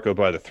grabs Marco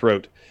by the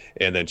throat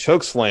and then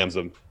choke slams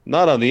him,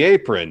 not on the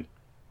apron,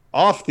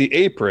 off the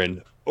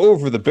apron,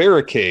 over the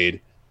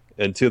barricade,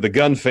 into the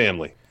Gunn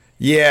family.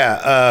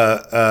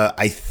 Yeah,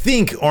 I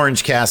think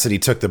Orange Cassidy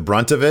took the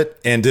brunt of it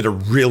and did a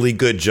really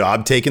good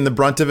job taking the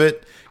brunt of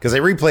it, because I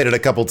replayed it a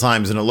couple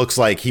times and it looks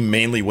like he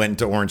mainly went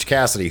to Orange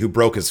Cassidy, who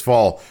broke his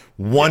fall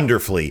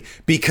wonderfully.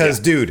 Because,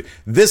 dude,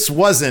 this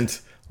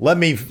wasn't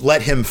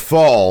let him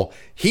fall.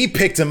 He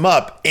picked him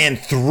up and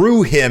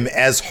threw him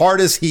as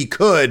hard as he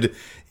could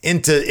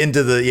into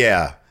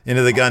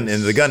the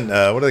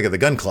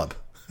gun club.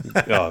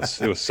 Oh,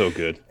 it was so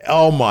good.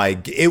 Oh my!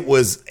 It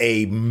was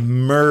a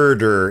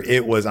murder.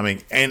 It was. I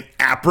mean, and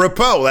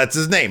apropos, that's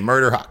his name,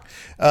 Murder Hawk.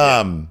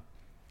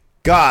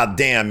 God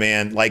damn,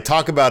 man! Like,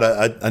 talk about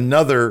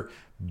another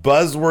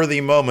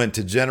buzzworthy moment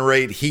to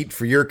generate heat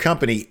for your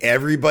company.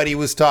 Everybody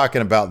was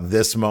talking about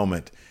this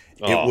moment.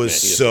 It was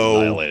so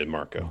annihilated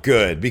Marco.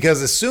 Good,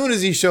 because as soon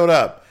as he showed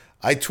up,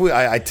 I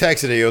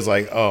texted it. It was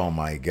like, oh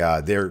my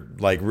God, they're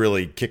like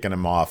really kicking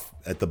him off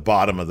at the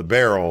bottom of the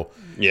barrel.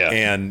 Yeah.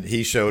 And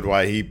he showed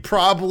why he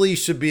probably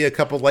should be a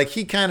couple, like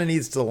he kind of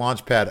needs to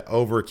launch pad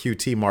over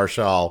QT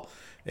Marshall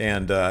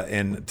and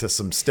to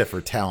some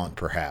stiffer talent,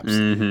 perhaps.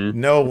 Mm-hmm.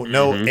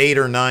 No 8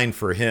 or 9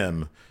 for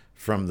him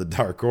from the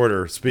Dark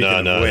Order.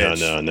 Speaking of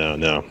which,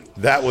 no.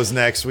 That was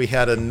next. We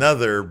had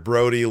another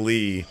Brody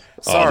Lee.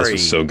 This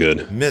was so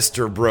good.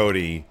 Mr.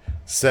 Brody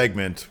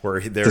segment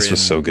where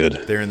was so good.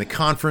 They're in the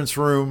conference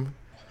room.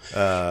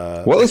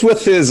 What was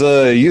with his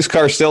used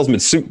car salesman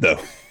suit though?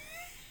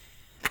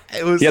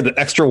 He had the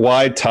extra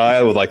wide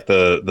tie with like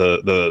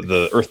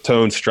the earth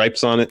tone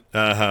stripes on it.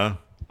 A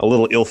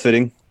little ill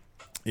fitting.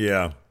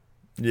 Yeah.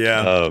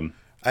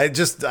 I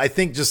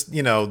think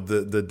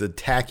the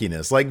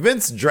tackiness. Like,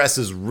 Vince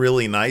dresses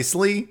really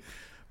nicely,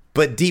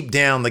 but deep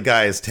down the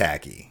guy is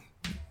tacky.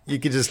 You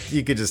could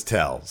just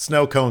tell.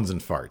 Snow cones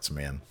and farts,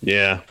 man.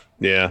 Yeah.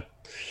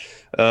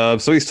 So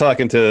he's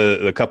talking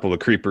to a couple of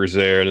creepers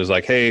there and is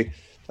like, hey,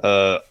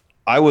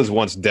 I was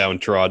once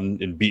downtrodden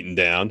and beaten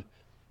down,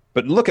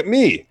 but look at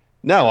me.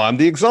 Now I'm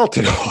the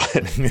exalted one.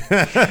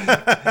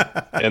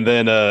 And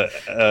then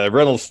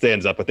Reynolds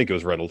stands up. I think it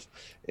was Reynolds.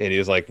 And he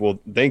was like, well,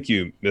 thank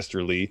you,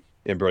 Mr. Lee.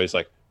 And Brody's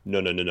like,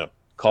 no.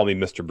 Call me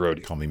Mr.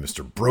 Brody. Call me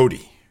Mr.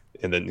 Brody.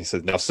 And then he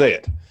says, now say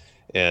it.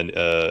 And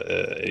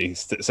he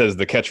says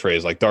the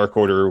catchphrase, like, Dark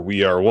Order,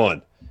 we are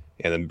one.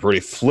 And then Brody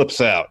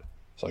flips out.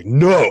 It's like,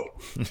 no,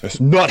 that's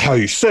not how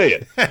you say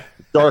it.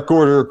 Dark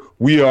Order,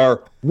 we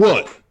are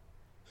one.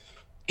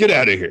 Get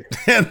out of here.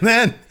 And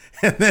then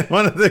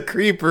one of the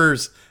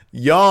creepers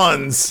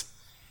yawns.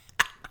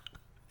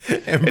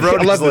 And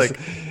Brody's like,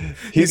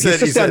 he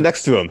sits down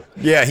next to him.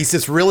 Yeah, he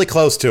sits really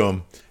close to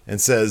him and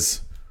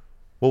says,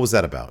 what was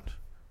that about?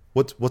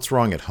 What's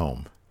wrong at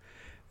home?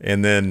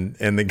 And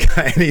the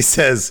guy, and he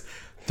says,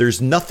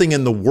 there's nothing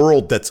in the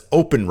world that's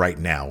open right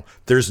now.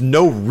 There's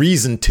no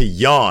reason to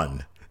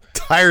yawn.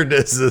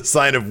 Tiredness is a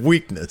sign of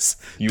weakness.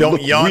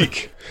 Don't yawn.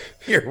 Weak.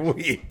 You're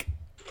weak.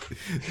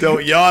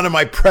 Don't yawn in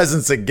my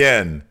presence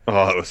again.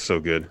 Oh, it was so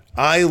good.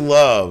 I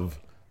love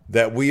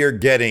that we are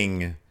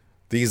getting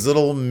these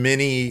little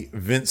mini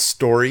Vince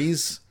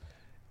stories.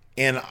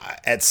 And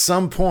at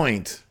some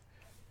point,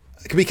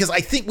 because I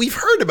think we've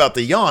heard about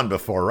the yawn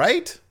before,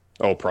 right?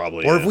 Oh,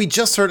 probably. Or have we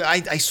just heard?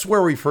 I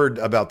swear we've heard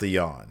about the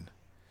yawn.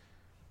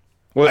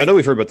 Well, I know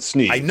we've heard about the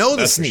sneeze. I know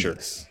the sneeze. Sure.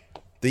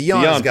 The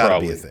yawn's got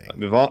to be a thing.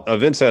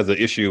 Vince has an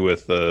issue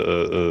with,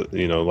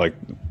 like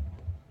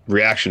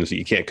reactions that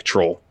you can't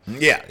control.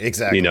 Yeah,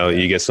 exactly.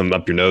 You get some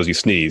up your nose, you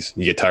sneeze,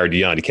 you get tired,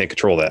 you yawn, you can't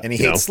control that. And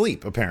he hates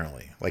sleep,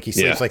 apparently. Like, he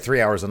sleeps like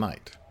 3 hours a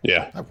night.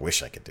 Yeah. I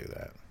wish I could do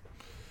that.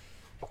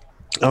 I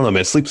don't know,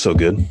 man. Sleep's so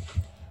good.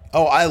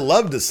 Oh, I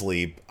love to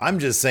sleep. I'm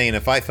just saying,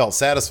 if I felt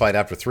satisfied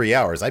after 3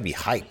 hours, I'd be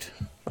hyped.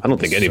 I don't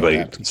think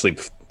anybody can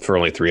sleep for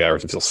only 3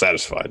 hours and feel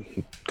satisfied,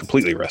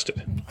 completely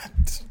rested.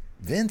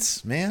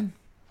 Vince, man.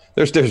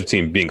 There's a difference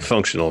between being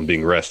functional and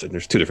being rested.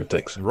 There's two different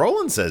things.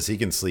 Roland says he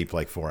can sleep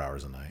like 4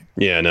 hours a night.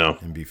 Yeah, I know.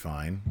 And be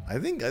fine. I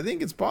think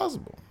it's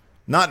possible.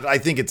 I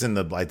think it's in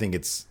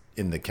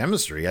the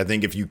chemistry. I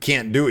think if you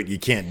can't do it, you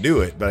can't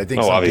do it. But I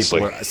think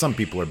some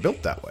people are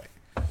built that way.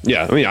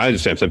 Yeah, I mean, I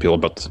understand some people are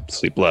about to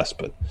sleep less,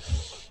 but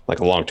like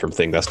a long-term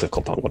thing, that's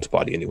difficult on one's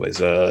body anyways.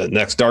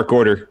 Next, Dark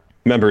Order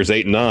members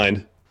 8 and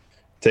 9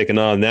 taking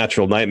on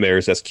Natural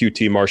Nightmares. That's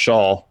QT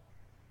Marshall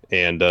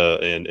and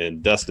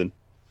Dustin.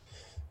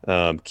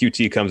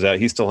 QT comes out.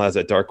 He still has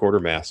that Dark Order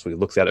mask, so he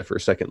looks at it for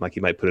a second like he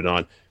might put it on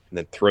and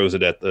then throws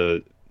it at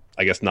the,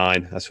 I guess,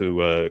 9. That's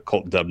who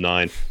Colt dubbed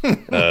 9.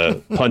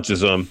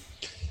 Punches him,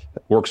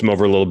 works him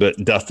over a little bit.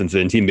 Dustin's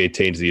in. He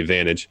maintains the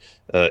advantage.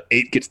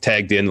 8 gets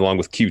tagged in along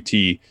with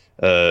QT.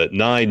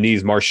 9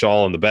 knees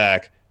Marshall in the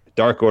back.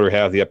 Dark Order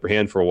have the upper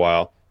hand for a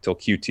while until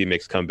QT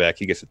makes a comeback.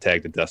 He gets a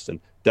tag to Dustin.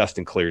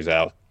 Dustin clears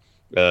out.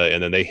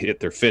 And then they hit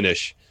their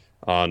finish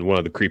on one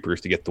of the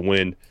creepers to get the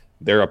win.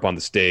 They're up on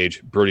the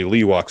stage. Brody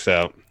Lee walks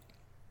out.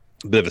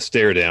 A bit of a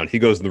stare down. He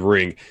goes in the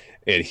ring,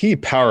 and he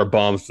power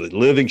bombs the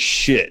living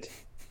shit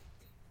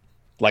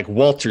like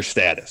Walter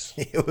status.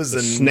 It was the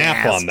a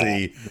snap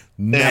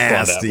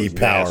nasty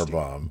power nasty.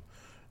 bomb.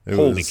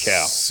 Holy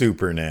cow!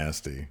 Super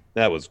nasty.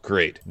 That was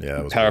great. Yeah,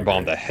 it was power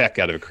bombed the heck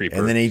out of a creeper,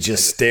 and then he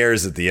just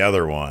stares at the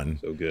other one.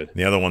 So good.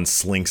 The other one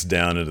slinks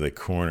down into the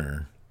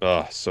corner.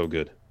 Oh, so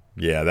good.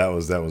 Yeah, that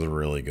was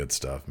really good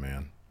stuff,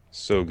 man.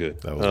 So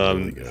good. That was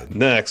really good.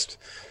 Next,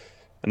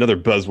 another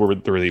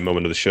buzzworthy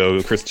moment of the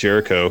show. Chris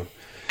Jericho.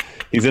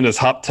 He's in his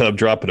hot tub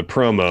dropping a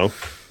promo.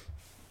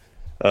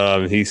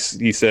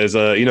 He says,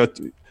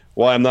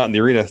 why I'm not in the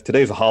arena,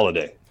 today's a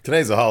holiday.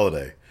 Today's a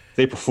holiday. It's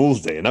April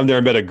Fool's Day, and I've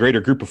never met a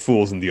greater group of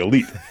fools than the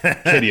Elite.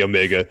 Kenny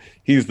Omega,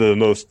 he's the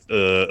most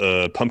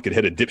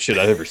pumpkin-headed dipshit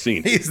I've ever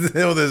seen. He's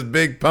this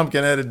big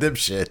pumpkin-headed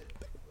dipshit.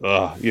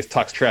 He just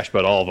talks trash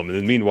about all of them, and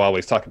then meanwhile, while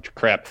he's talking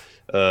crap,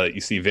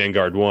 you see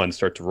Vanguard 1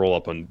 start to roll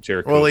up on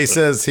Jericho. Well, he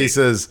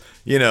says,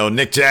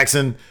 Nick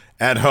Jackson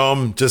at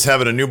home just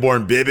having a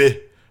newborn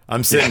baby.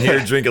 I'm sitting here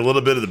drinking a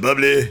little bit of the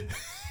bubbly.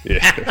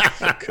 Yeah,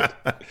 so good.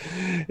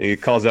 And he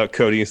calls out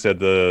Cody and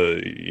said,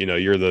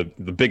 you're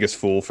the biggest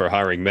fool for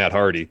hiring Matt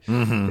Hardy.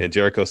 Mm-hmm. And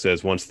Jericho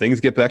says, once things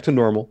get back to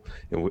normal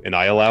and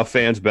I allow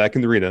fans back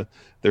in the arena,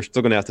 they're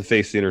still going to have to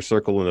face the Inner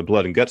Circle in the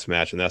blood and guts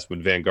match. And that's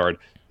when Vanguard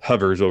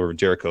hovers over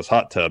Jericho's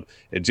hot tub.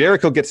 And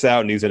Jericho gets out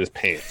and he's in his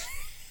pants.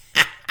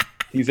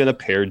 He's in a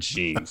pair of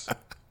jeans.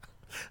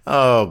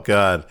 Oh,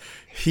 God.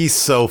 He's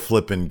so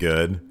flipping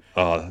good.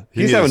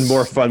 He's having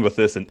more fun with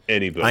this than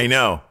anybody.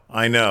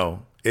 I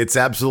know. It's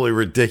absolutely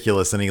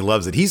ridiculous, and he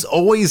loves it. He's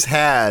always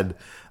had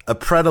a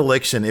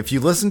predilection. If you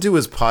listen to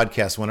his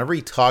podcast, whenever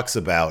he talks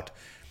about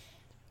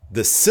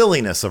the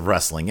silliness of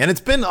wrestling, and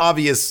it's been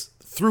obvious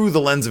through the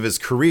lens of his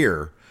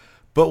career,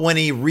 but when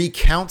he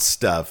recounts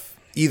stuff,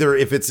 either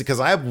if it's because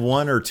I have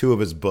one or two of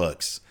his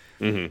books,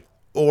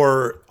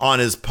 or on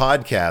his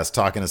podcast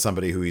talking to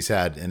somebody who he's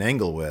had an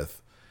angle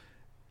with,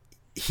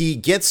 he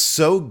gets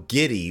so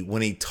giddy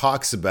when he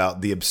talks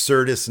about the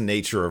absurdist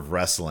nature of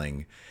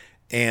wrestling,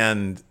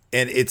 and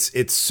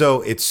it's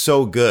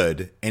so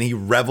good, and he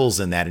revels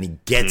in that, and he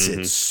gets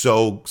it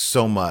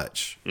so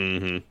much.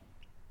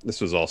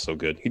 This was also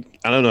good.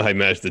 I don't know how he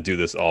managed to do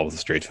this all with a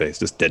straight face,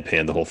 just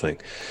deadpan the whole thing.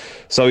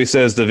 So he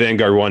says to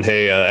Vanguard 1,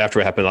 hey, after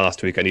what happened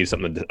last week, I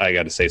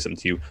got to say something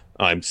to you.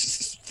 I'm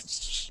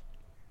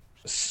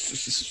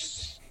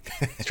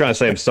trying to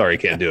say I'm sorry,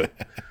 can't do it.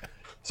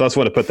 So I just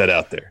want to put that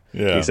out there.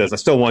 Yeah. He says, I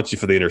still want you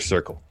for the Inner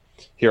Circle.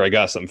 Here, I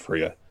got something for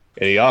you.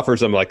 And he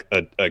offers him like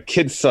a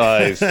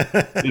kid-size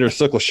Inner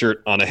Circle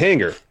shirt on a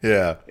hanger.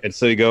 Yeah. And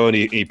so you go and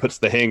he puts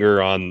the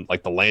hanger on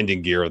like the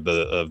landing gear of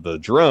the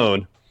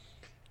drone.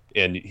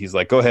 And he's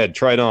like, go ahead,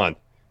 try it on.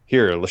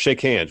 Here, let's shake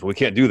hands. Well, we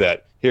can't do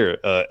that. Here,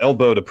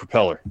 elbow to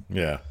propeller.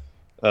 Yeah.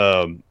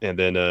 And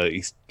then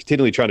he's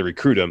continually trying to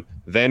recruit him.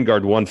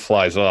 Vanguard 1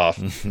 flies off.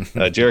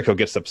 Jericho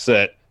gets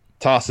upset,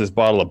 tosses his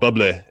bottle of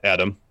bubbly at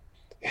him.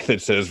 And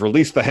it says,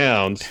 release the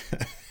hounds.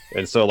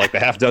 And so like the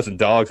half dozen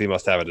dogs he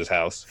must have at his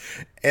house.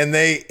 And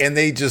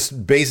they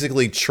just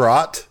basically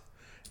trot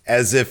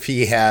as if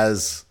he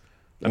has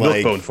a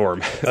milk bone for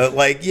him.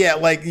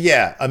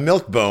 A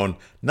milk bone.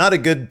 Not a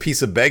good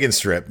piece of begging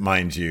strip,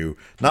 mind you.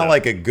 Not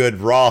like a good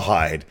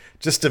rawhide,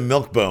 just a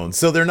milk bone.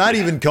 So they're not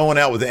even going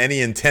out with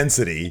any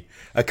intensity.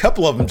 A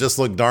couple of them just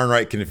look darn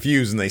right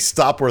confused, and they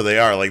stop where they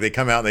are. Like they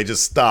come out and they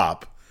just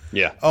stop.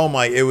 Yeah. Oh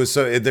my!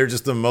 They're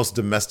just the most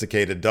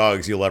domesticated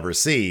dogs you'll ever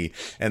see,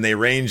 and they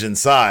range in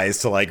size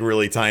to like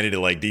really tiny to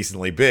like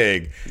decently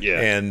big. Yeah.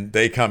 And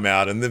they come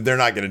out, and they're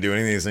not going to do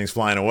anything. These things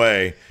flying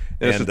away.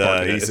 And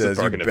he says,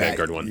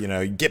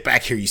 "Get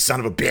back here, you son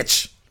of a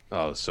bitch!"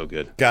 Oh, it was so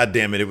good. God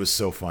damn it! It was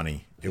so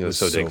funny. It was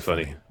so dang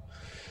funny.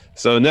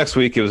 So next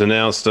week it was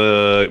announced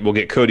we'll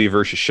get Cody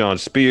versus Shawn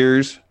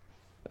Spears,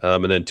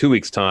 and then 2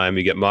 weeks time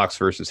you get Mox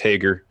versus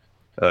Hager,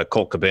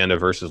 Colt Cabana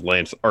versus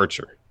Lance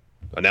Archer.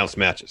 Announced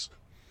matches.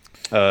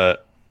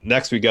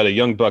 Next we got a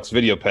Young Bucks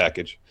video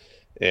package,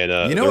 and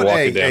you know what?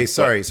 Hey,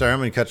 sorry, I'm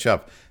going to cut you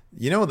up.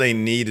 You know what they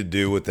need to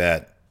do with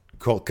that?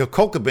 Colt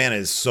Cabana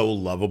is so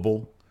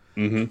lovable,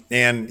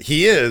 and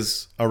he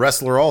is a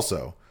wrestler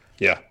also.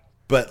 Yeah.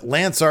 But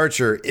Lance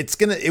Archer,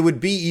 it would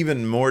be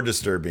even more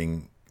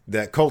disturbing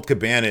that Colt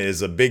Cabana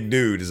is a big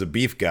dude, is a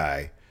beef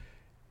guy.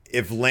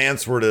 If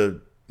Lance were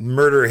to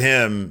murder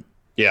him,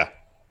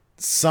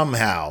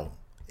 somehow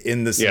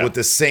with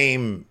the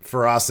same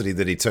ferocity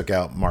that he took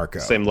out Marco,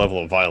 same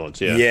level of violence,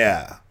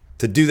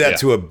 to do that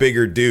to a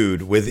bigger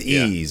dude with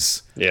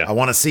ease, I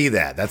want to see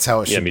that. That's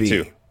how it should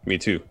be. Me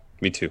too.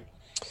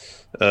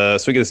 So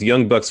we get this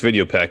Young Bucks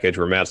video package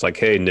where Matt's like,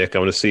 hey, Nick, I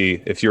want to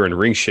see if you're in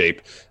ring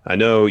shape. I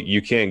know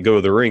you can't go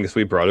to the ring, so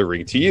we brought a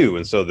ring to you.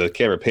 And so the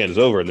camera pans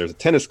over, and there's a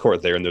tennis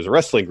court there, and there's a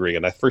wrestling ring.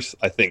 And I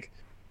think,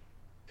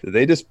 did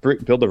they just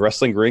build a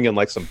wrestling ring in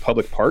like some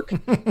public park?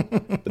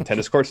 The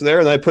tennis court's there,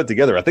 and I put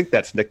together, I think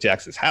that's Nick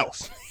Jackson's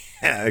house.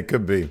 Yeah, it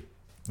could be.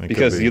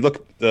 Because you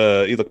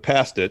look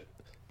past it,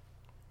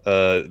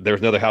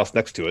 there's another house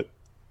next to it.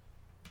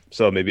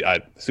 So maybe,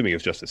 I'm assuming it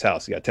was just his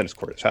house. He got a tennis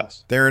court at his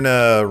house. They're in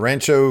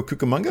Rancho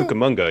Cucamonga?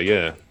 Cucamonga,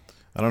 yeah.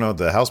 I don't know what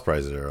the house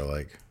prices are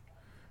like.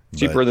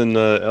 Cheaper than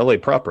L.A.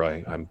 proper,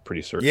 I'm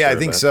pretty certain. Yeah, I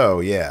think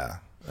so, yeah.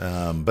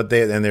 But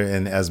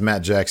and as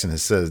Matt Jackson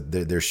has said,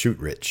 they're shoot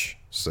rich.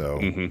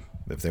 So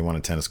if they want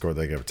a tennis court,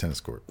 they have a tennis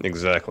court.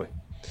 Exactly.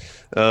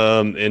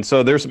 And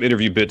so there's some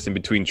interview bits in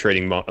between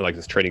like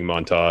this training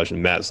montage,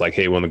 and Matt's like,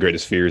 hey, one of the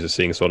greatest fears is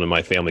seeing someone in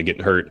my family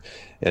getting hurt.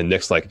 And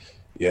Nick's like,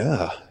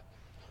 yeah,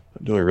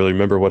 I don't really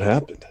remember what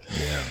happened.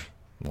 Yeah.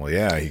 Well,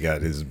 yeah,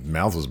 his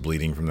mouth was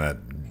bleeding from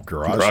that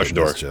garage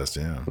door. Chest,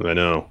 yeah. I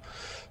know.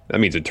 That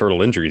means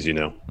internal injuries,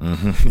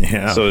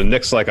 Yeah. So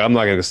Nick's like, I'm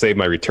not going to save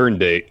my return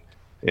date.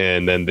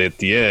 And then at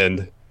the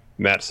end,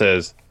 Matt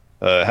says,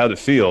 how'd it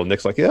feel?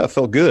 Nick's like, yeah, it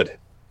felt good.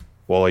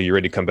 Well, are you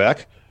ready to come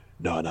back?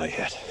 No, not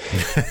yet.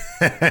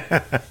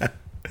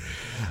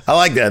 I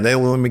like that.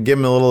 Let me give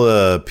him a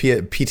little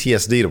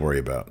PTSD to worry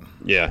about.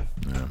 Yeah.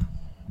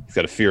 He's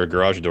got a fear of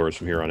garage doors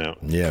from here on out.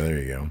 Yeah, there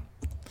you go.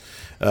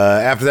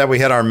 After that, we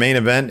had our main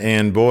event,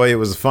 and boy, it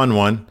was a fun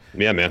one.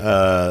 Yeah, man.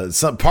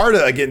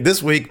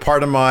 This week,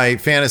 part of my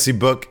fantasy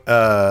book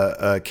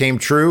came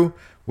true.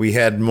 We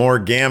had more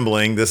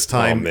gambling this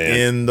time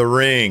in the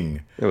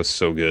ring. It was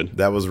so good.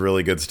 That was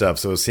really good stuff.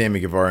 So Sammy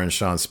Guevara and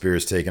Shawn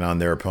Spears taking on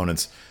their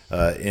opponents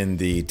in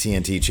the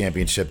TNT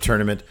Championship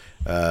Tournament,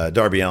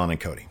 Darby Allin and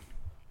Cody.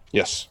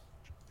 Yes.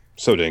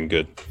 So dang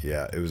good.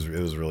 Yeah, it was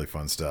really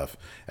fun stuff.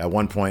 At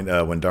one point,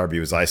 when Darby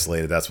was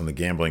isolated, that's when the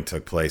gambling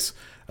took place.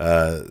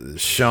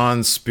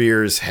 Shawn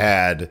Spears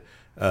had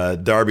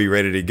Darby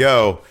ready to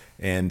go,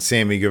 and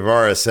Sammy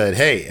Guevara said,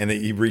 hey, and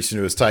he reached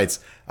into his tights,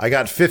 I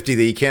got 50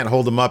 that he can't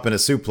hold him up in a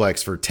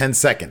suplex for 10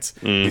 seconds.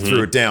 He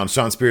threw it down.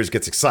 Shawn Spears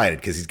gets excited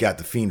because he's got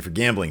the fiend for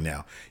gambling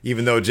now,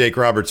 even though Jake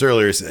Roberts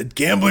earlier said,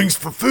 gambling's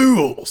for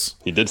fools.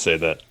 He did say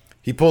that.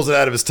 He pulls it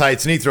out of his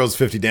tights, and he throws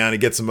 50 down. He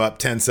gets him up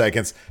 10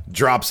 seconds,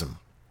 drops him.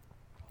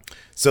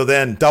 So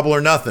then, double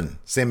or nothing.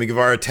 Sammy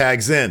Guevara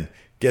tags in,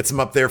 gets him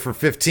up there for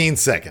 15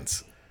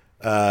 seconds,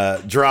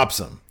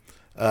 drops him.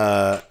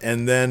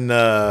 And then...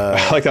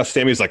 I like how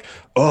Sammy's like,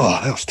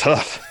 oh, that was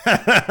tough.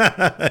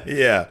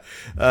 Yeah.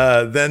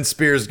 Then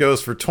Spears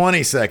goes for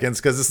 20 seconds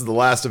because this is the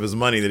last of his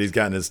money that he's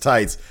got in his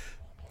tights.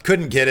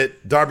 Couldn't get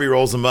it. Darby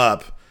rolls him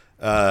up,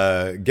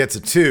 gets a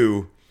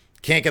 2.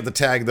 Can't get the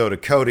tag, though, to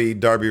Cody.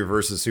 Darby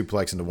reverses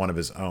suplex into one of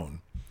his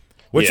own,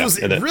 which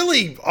was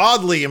really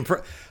oddly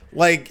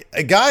like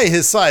a guy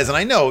his size. And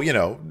I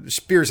know,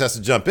 Spears has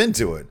to jump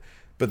into it,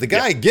 but the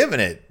guy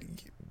giving it,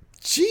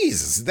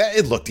 Jesus,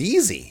 it looked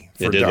easy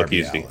for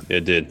Darby Allin.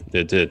 It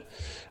did.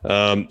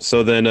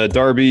 So then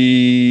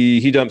Darby,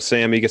 he dumps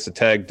Sammy, gets the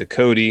tag to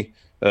Cody.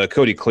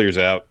 Cody clears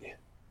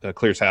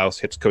house,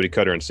 hits Cody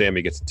Cutter, and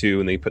Sammy gets a 2,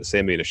 and then he puts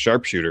Sammy in a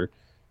sharpshooter.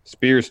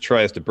 Spears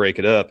tries to break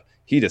it up.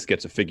 He just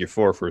gets a figure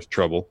 4 for his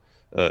trouble.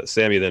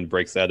 Sammy then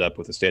breaks that up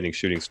with a standing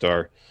shooting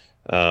star.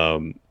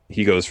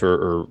 He goes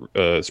for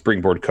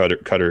springboard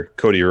cutter.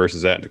 Cody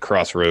reverses that into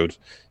crossroads.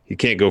 He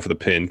can't go for the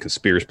pin because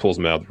Spears pulls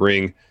him out of the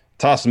ring,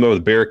 tosses him over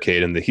the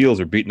barricade, and the heels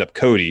are beating up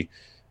Cody.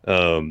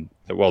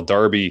 While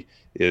Darby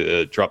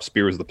drops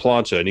Spears with the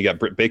plancha, and you got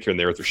Britt Baker in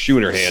there with her shoe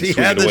in her hand. She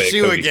had the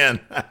shoe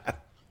again.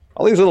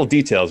 All these little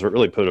details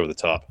really put it over the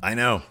top. I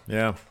know,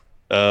 yeah.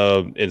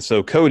 And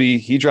so Cody,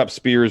 he drops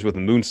Spears with a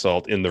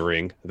moonsault in the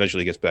ring.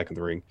 Eventually he gets back in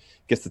the ring.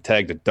 Gets the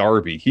tag to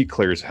Darby. He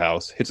clears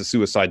house. Hits a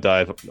suicide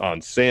dive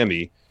on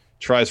Sammy.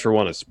 Tries for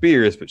one of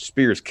Spears, but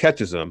Spears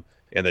catches him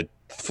and then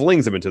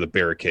flings him into the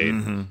barricade.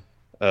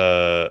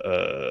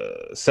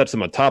 Sets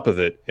him on top of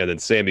it. And then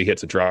Sammy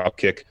hits a drop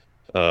kick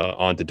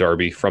onto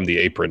Darby from the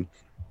apron.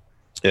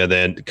 And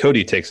then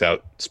Cody takes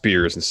out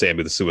Spears and Sammy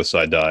with a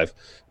suicide dive.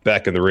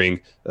 Back in the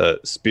ring,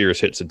 Spears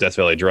hits a Death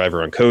Valley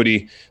driver on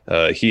Cody.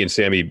 He and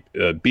Sammy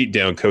beat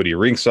down Cody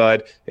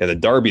ringside, and then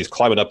Darby's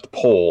climbing up the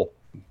pole.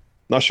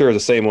 Not sure it's the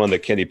same one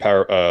that Kenny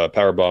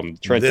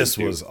powerbombed Trent. This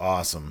was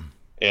awesome.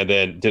 And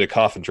then did a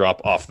coffin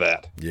drop off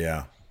that.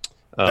 Yeah,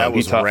 that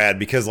was rad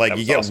because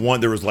you get awesome.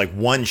 There was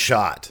one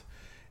shot,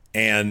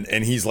 and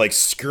he's like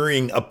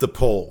scurrying up the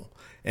pole,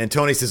 and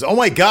Tony says, "Oh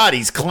my God,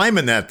 he's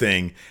climbing that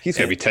thing. He's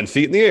gonna be 10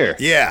 feet in the air."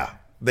 Yeah,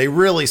 they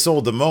really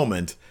sold the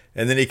moment.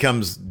 And then he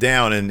comes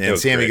down, and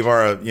Sammy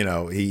Guevara,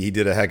 he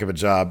did a heck of a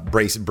job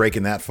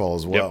breaking that fall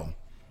as well.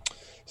 Yep.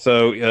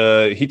 So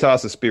he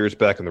tosses Spears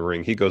back in the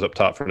ring. He goes up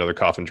top for another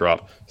coffin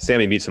drop.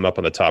 Sammy meets him up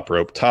on the top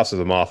rope, tosses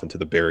him off into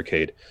the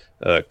barricade.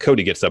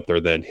 Cody gets up there,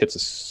 then hits a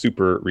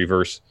super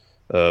reverse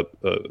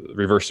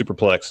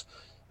superplex.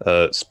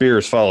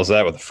 Spears follows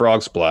that with a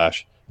frog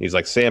splash. He's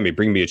like, Sammy,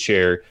 bring me a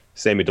chair.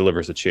 Sammy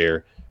delivers a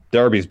chair.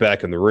 Darby's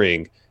back in the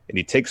ring, and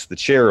he takes the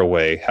chair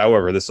away.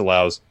 However, this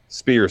allows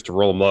Spears to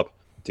roll him up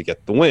to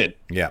get the win.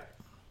 Yeah.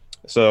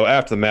 So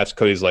after the match,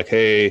 Cody's like,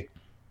 hey,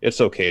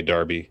 it's okay,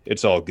 Darby.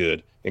 It's all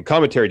good. And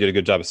commentary did a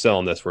good job of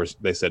selling this, where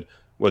they said,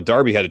 well,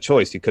 Darby had a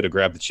choice. He could have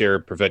grabbed the chair,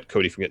 prevent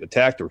Cody from getting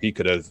attacked, or he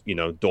could have,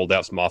 doled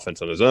out some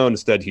offense on his own.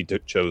 Instead, he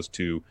chose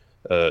to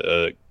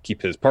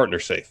keep his partner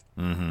safe,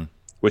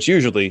 which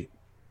usually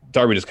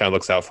Darby just kind of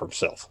looks out for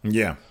himself.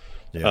 Yeah.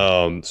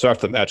 So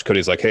after the match,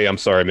 Cody's like, hey, I'm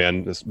sorry,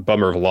 man. This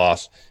bummer of a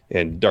loss.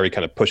 And Darby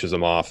kind of pushes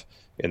him off.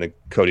 And then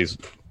Cody's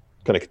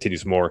kind of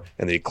continues more,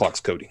 and then he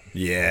clocks Cody.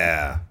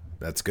 Yeah,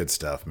 that's good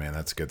stuff, man.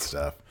 That's good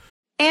stuff.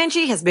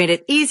 Angie has made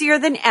it easier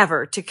than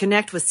ever to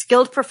connect with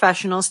skilled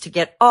professionals to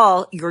get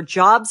all your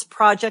jobs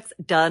projects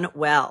done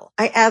well.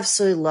 I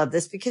absolutely love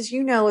this because,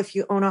 if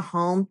you own a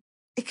home,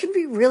 it can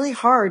be really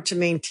hard to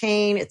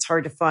maintain. It's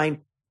hard to find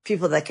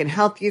people that can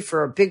help you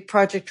for a big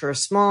project or a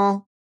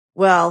small.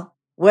 Well,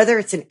 whether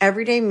it's in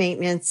everyday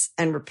maintenance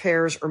and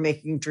repairs or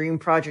making dream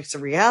projects a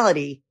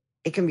reality,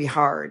 it can be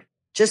hard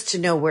just to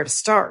know where to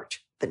start.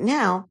 But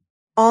now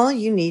all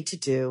you need to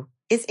do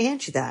is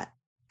Angie that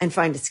and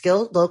find a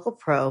skilled local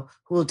pro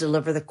who will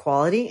deliver the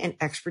quality and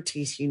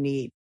expertise you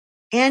need.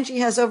 Angie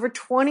has over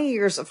 20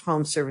 years of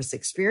home service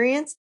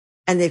experience,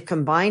 and they've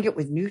combined it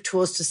with new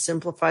tools to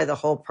simplify the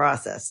whole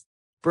process.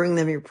 Bring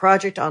them your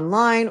project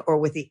online or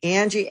with the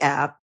Angie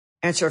app,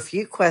 answer a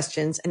few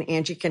questions, and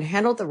Angie can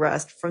handle the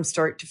rest from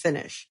start to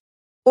finish.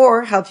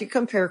 Or help you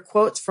compare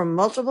quotes from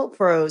multiple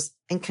pros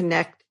and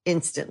connect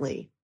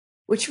instantly,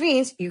 which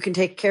means you can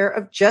take care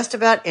of just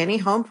about any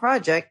home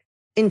project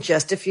in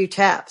just a few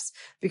taps.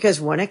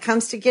 Because when it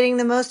comes to getting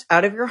the most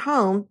out of your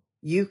home,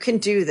 you can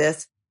do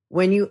this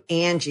when you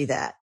Angie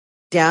that.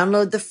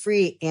 Download the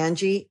free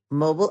Angie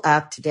mobile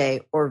app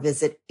today or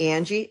visit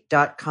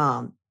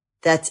Angie.com.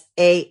 That's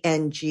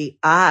ANGI.com.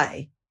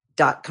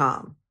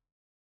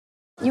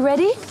 You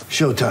ready?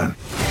 Showtime.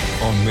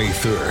 On May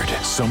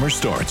 3rd, summer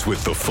starts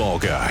with The Fall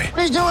Guy.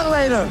 Let's do it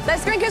later.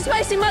 Let's drink a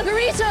spicy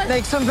margarita.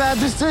 Make some bad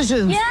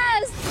decisions.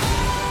 Yes.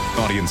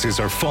 Audiences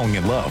are falling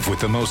in love with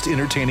the most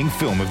entertaining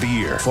film of the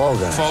year. Fall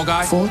Guy. Fall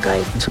Guy? Fall Guy.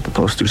 That's what the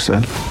poster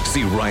said.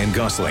 See Ryan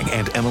Gosling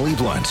and Emily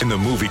Blunt in the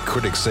movie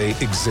critics say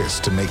exists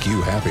to make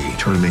you happy.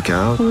 Trying to make it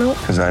out? Nope.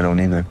 Because I don't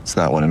either. It's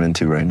not what I'm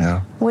into right now.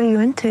 What are you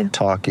into?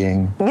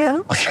 Talking.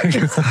 Yeah.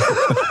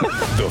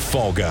 The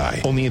Fall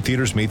Guy. Only in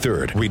theaters May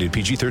 3rd. Rated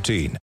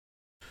PG-13.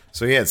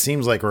 So yeah, it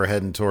seems like we're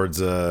heading towards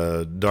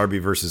Darby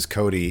versus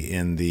Cody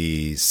in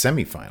the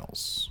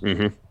semifinals.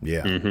 Mm-hmm.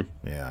 Yeah,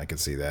 Mm-hmm. yeah, I can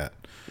see that.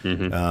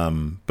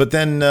 Mm-hmm. But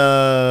then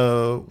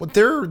what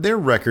their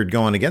record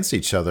going against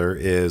each other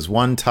is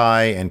one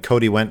tie, and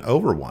Cody went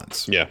over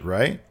once. Yeah.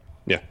 Right?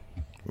 Yeah.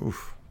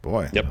 Oof,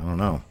 boy. Yep. I don't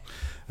know.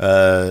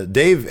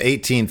 Dave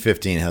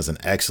 1815 has an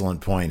excellent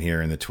point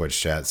here in the Twitch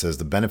chat. Says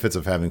the benefits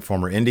of having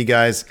former indie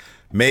guys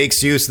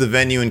makes use of the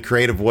venue in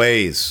creative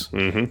ways.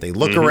 Mm-hmm. They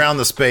look around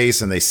the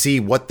space and they see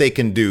what they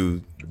can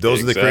do.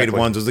 Those are the creative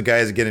ones. Those are the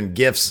guys that get in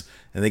gifts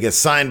and they get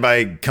signed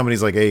by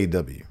companies like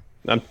AEW.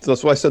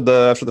 That's why I said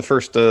after the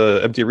first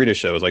Empty Arena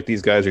show, is like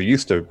these guys are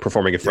used to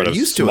performing in front of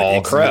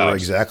small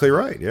crowds. Exactly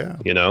right. Yeah.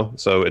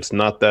 So it's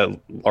not that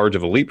large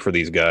of a leap for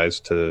these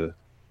guys to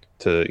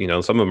some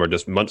of them are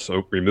just months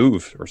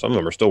removed, or some of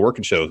them are still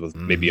working shows with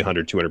maybe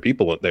 100, 200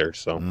 people there.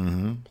 So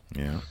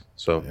yeah.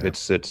 So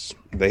it's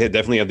they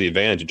definitely have the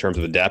advantage in terms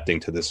of adapting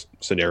to this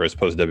scenario as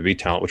opposed to WWE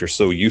talent, which are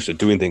so used to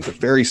doing things a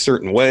very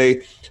certain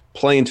way,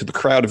 playing to the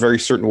crowd a very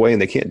certain way,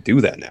 and they can't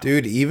do that now.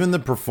 Dude, even the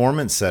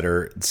Performance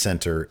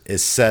Center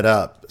is set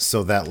up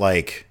so that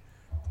like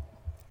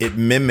it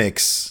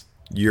mimics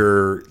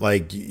your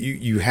like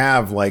you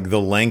have like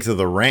the length of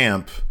the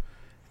ramp,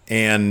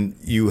 and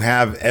you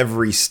have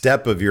every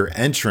step of your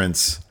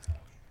entrance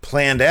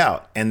planned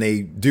out, and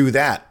they do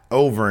that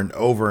over and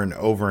over and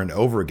over and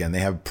over again. They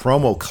have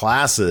promo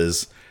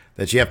classes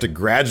that you have to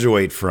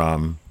graduate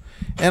from.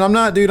 And I'm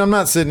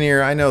not sitting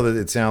here. I know that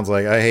it sounds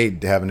like, I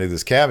hate having to do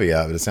this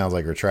caveat, but it sounds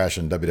like we're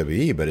trashing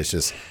WWE, but it's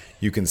just,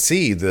 you can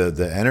see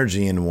the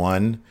energy in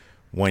one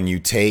when you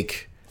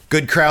take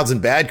good crowds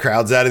and bad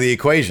crowds out of the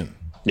equation.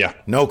 Yeah.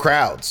 No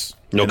crowds.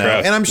 No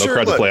crowds. And I'm sure,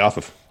 no crowd to play off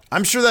of.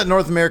 I'm sure that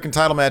North American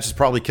title match is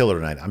probably killer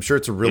tonight. I'm sure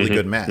it's a really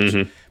good match.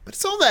 But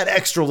it's all that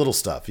extra little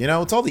stuff,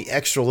 It's all the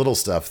extra little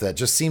stuff that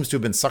just seems to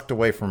have been sucked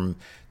away from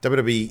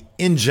WWE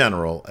in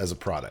general as a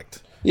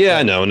product. Yeah,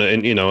 I know,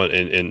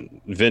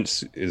 and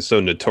Vince is so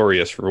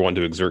notorious for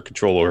wanting to exert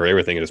control over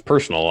everything in his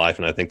personal life,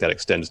 and I think that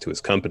extends to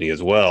his company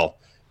as well.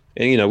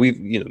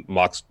 And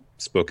Mox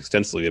spoke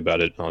extensively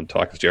about it on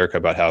Talk with Jericho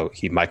about how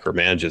he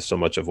micromanages so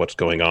much of what's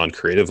going on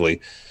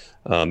creatively.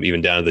 Even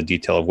down to the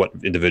detail of what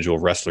individual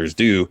wrestlers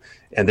do.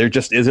 And there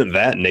just isn't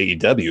that in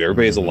AEW.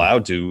 Everybody's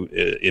allowed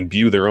to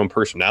imbue their own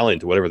personality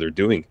into whatever they're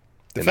doing.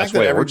 The fact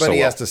that everybody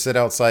has to sit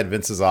outside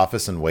Vince's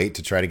office and wait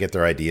to try to get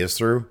their ideas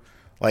through,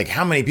 like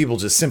how many people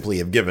just simply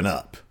have given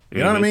up? You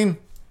know what I mean?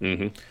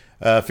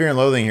 Fear and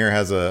Loathing here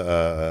has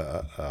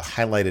a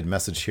highlighted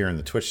message here in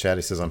the Twitch chat.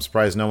 He says, I'm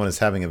surprised no one is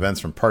having events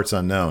from Parts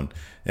Unknown.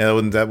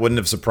 Yeah, that wouldn't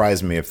have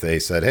surprised me if they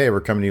said, hey,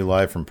 we're coming to you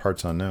live from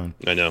Parts Unknown.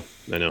 I know.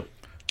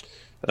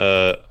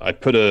 I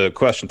put a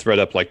question thread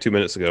up like 2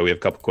 minutes ago. We have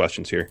a couple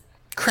questions here.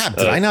 Crap,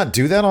 did I not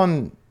do that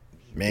on...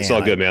 Man, it's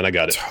all good, man. I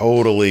got it.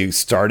 Totally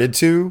started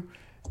to,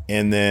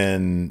 and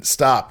then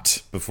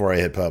stopped before I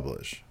hit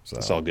publish. So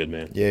it's all good,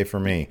 man. Yay for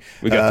me.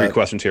 We got 3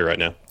 questions here right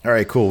now. All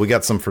right, cool. We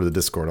got some for the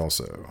Discord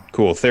also.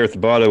 Cool. Thereth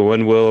Bada,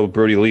 when will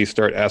Brody Lee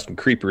start asking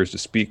creepers to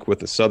speak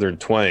with a southern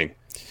twang?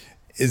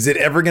 Is it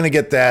ever going to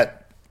get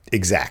that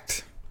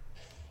exact?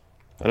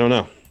 I don't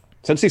know.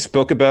 Since he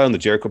spoke about it on the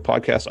Jericho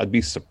podcast, I'd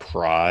be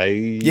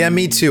surprised. Yeah,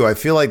 me too. I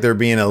feel like they're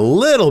being a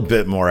little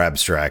bit more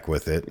abstract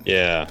with it.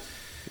 Yeah.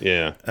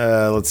 Yeah.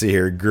 Let's see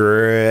here.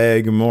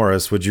 Greg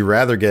Morris, would you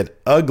rather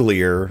get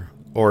uglier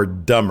or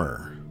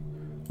dumber?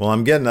 Well,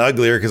 I'm getting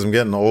uglier because I'm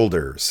getting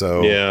older,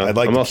 so yeah, I'd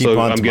like to keep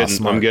on to my smarts.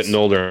 I'm getting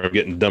older. I'm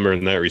getting dumber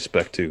in that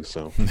respect too.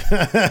 So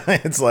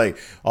it's like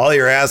all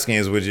you're asking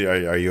is,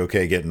 are you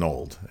okay getting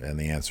old? And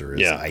the answer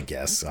is, I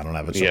guess. I don't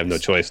have a choice. You have no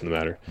choice in the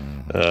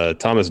matter.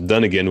 Thomas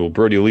Dunnigan, will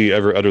Brody Lee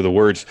ever utter the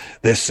words,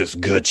 "This is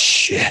good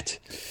shit"?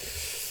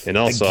 And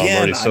also, I'm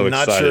already so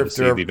excited to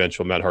see the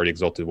eventual Matt Hardy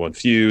Exalted One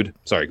feud.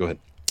 Sorry, go ahead.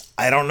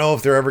 I don't know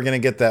if they're ever going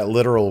to get that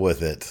literal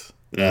with it.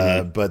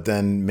 But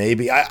then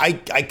maybe I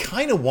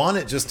kind of want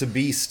it just to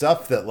be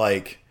stuff that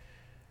like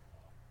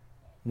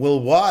we'll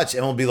watch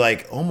and we'll be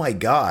like, oh my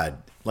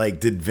God, like,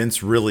 did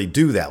Vince really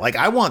do that? Like,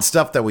 I want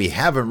stuff that we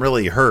haven't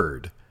really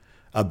heard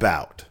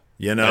about,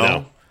 you know? I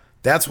know.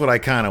 That's what I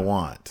kind of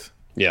want.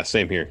 Yeah,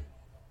 same here.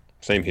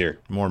 Same here.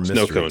 More mystery.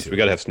 Snow cones. We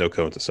got to have snow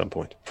cones at some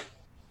point.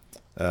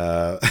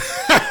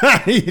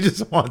 You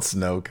just want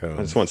snow cones.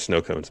 I just want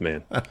snow cones,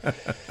 man.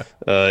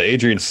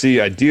 Adrian C.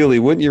 Ideally,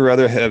 wouldn't you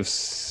rather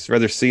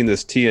seen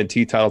this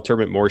TNT title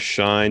tournament more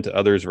shine to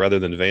others rather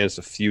than advance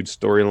a feud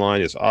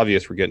storyline? It's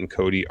obvious we're getting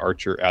Cody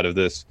Archer out of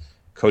this.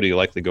 Cody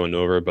likely going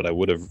over, but I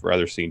would have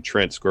rather seen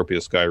Trent, Scorpio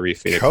Sky, Rhea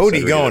Fenix.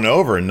 Cody going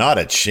over, not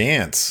a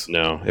chance.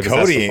 No, if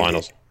that's the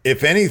finals.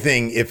 If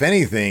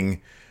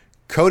anything,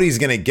 Cody's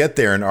going to get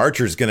there and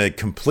Archer's going to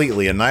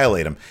completely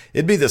annihilate him.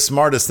 It'd be the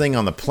smartest thing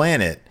on the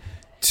planet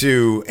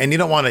and you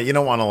don't want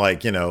to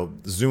like,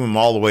 zoom him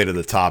all the way to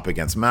the top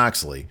against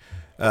Moxley,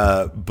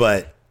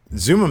 but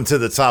zoom him to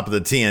the top of the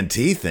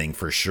TNT thing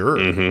for sure.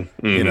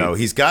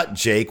 He's got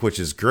Jake, which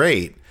is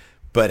great,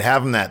 but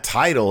have him that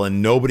title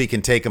and nobody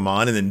can take him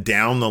on, and then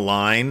down the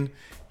line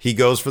he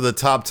goes for the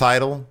top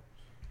title.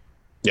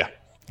 Yeah,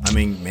 I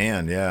mean,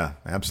 man, yeah,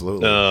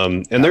 absolutely.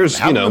 And there's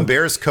have him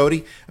embarrass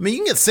Cody. I mean, you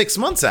can get 6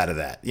 months out of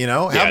that.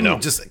 Have him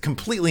just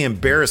completely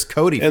embarrass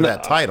Cody for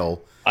that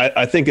title.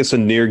 I think it's a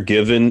near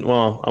given.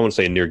 Well, I wouldn't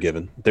say a near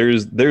given.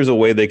 There's a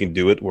way they can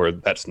do it where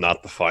that's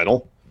not the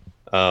final.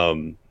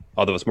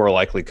 Although it's more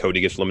likely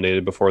Cody gets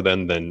eliminated before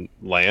then than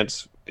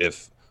Lance.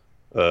 If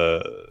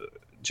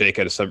Jake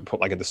had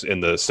like in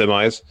the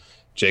semis,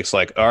 Jake's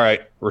like, all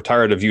right, we're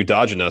tired of you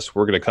dodging us.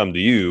 We're going to come to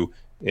you.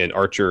 And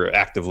Archer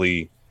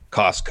actively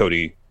cost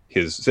Cody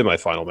his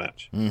semifinal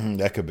match.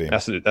 That could be.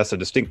 That's a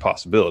distinct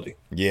possibility.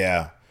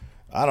 Yeah.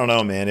 I don't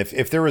know, man.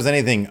 If there was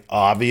anything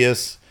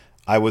obvious,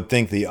 I would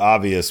think the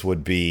obvious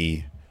would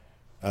be,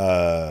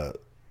 I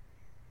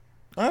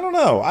don't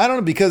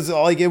know, because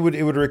like it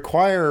would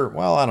require.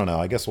 Well, I don't know.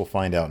 I guess we'll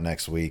find out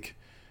next week,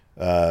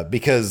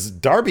 because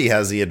Darby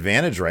has the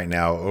advantage right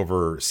now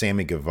over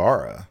Sammy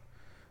Guevara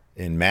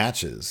in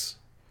matches.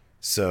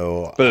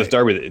 So, but it's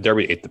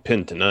Darby ate the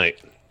pin tonight.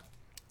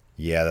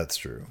 Yeah, that's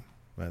true.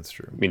 That's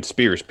true. I mean,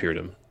 Spears pinned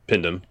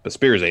him, but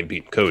Spears ain't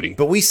beating Cody.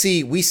 But we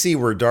see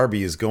where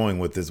Darby is going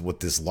with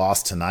this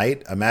loss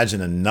tonight.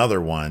 Imagine another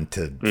one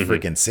to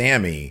freaking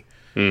Sammy.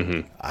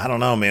 I don't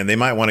know, man. They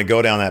might want to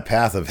go down that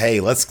path of, hey,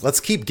 let's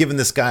keep giving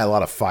this guy a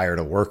lot of fire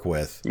to work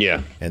with.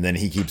 Yeah. And then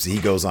he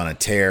goes on a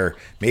tear.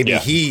 Maybe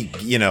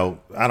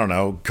I don't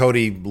know,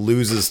 Cody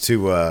loses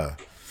to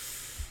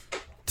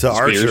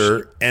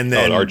Archer, and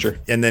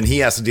then he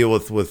has to deal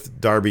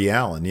with Darby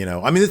Allin.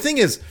 I mean, the thing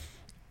is,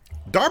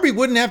 Darby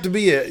wouldn't have to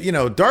be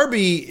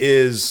Darby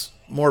is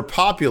more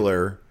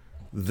popular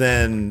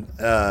than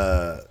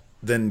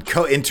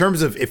in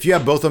terms of, if you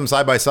have both of them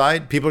side by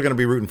side, people are going to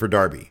be rooting for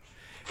Darby.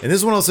 And this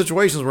is one of those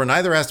situations where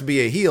neither has to be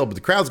a heel, but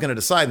the crowd's going to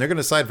decide, and they're going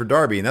to decide for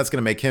Darby, and that's going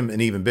to make him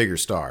an even bigger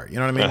star. You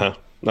know what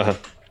I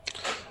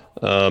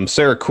mean?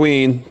 Sarah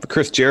Queen, the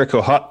Chris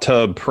Jericho hot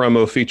tub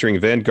promo featuring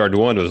Vanguard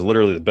 1 was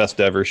literally the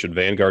best ever. Should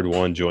Vanguard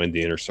 1 join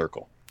the Inner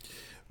Circle?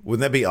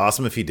 Wouldn't that be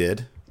awesome if he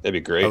did? That'd be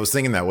great. I was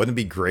thinking that. Wouldn't it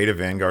be great if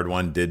Vanguard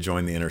 1 did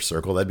join the Inner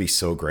Circle? That'd be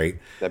so great.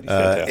 That'd be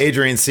fantastic.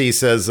 Adrian C.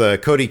 says,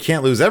 Cody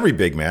can't lose every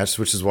big match,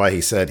 which is why he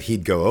said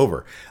he'd go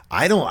over.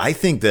 I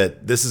think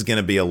that this is going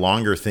to be a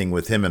longer thing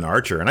with him and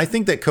Archer. And I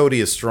think that Cody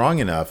is strong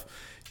enough.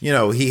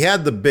 He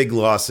had the big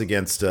loss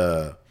against,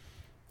 how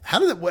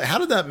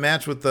did that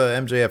match with the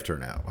MJF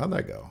turn out? How'd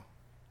that go?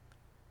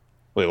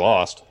 Well, he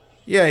lost.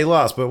 Yeah, he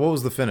lost, but what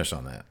was the finish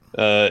on that?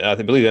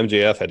 I believe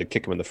MJF had to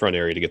kick him in the front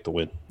area to get the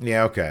win.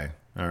 Yeah, okay.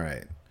 All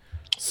right.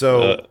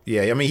 So,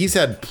 yeah, I mean, he's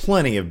had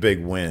plenty of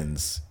big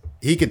wins.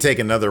 He could take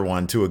another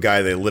one to a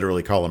guy they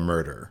literally call a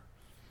murderer.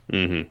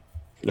 Fear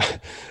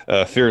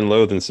and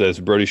Loathing says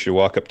Brody should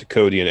walk up to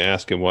Cody and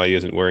ask him why he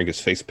isn't wearing his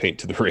face paint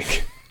to the ring.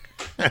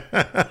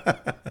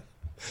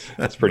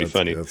 That's pretty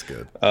funny. That's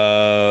good.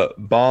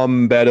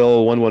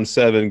 Bombadil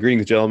 117.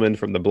 Greetings, gentlemen,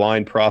 from the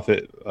Blind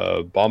Prophet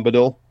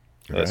Bombadil.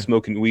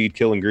 Smoking weed,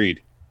 killing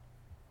greed.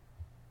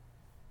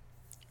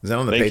 Is that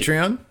on the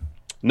Patreon?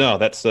 No,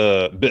 that's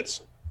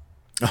Bits.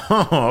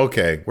 Oh,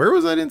 okay. Where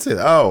was I? Didn't say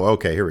that. Oh,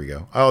 okay. Here we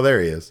go. Oh, there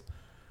he is.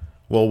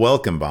 Well,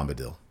 welcome,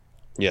 Bombadil.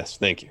 Yes,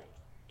 thank you.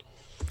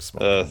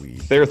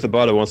 Thayer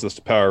Thabata wants us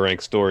to power rank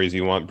stories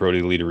you want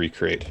Brody Lee to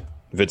recreate.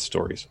 Vid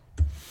stories.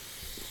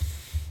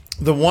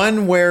 The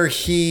one where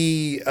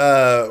he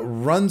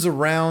runs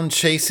around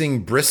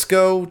chasing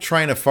Briscoe,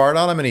 trying to fart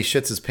on him, and he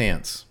shits his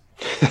pants.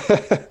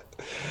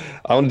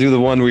 I want to do the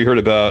one we heard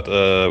about.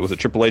 Was it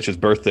Triple H's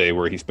birthday,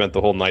 where he spent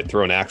the whole night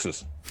throwing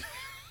axes?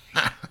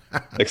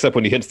 Except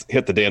when he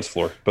hit the dance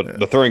floor. But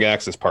the throwing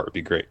axes part would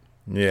be great.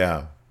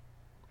 Yeah.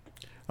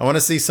 I want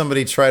to see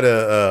somebody try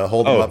to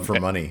hold him up for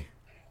money.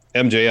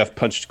 MJF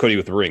punched Cody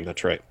with the ring.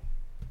 That's right.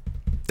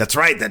 That's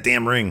right. That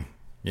damn ring.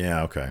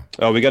 Yeah, okay.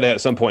 Oh, we got to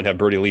at some point have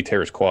Brody Lee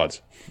tear his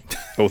quads.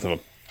 Both of them.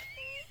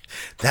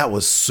 That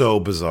was so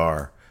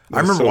bizarre. I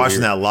remember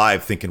watching that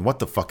live thinking, what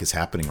the fuck is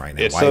happening right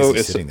now? Why is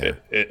he sitting there?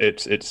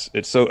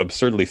 It's so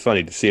absurdly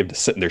funny to see him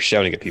just sitting there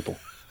shouting at people.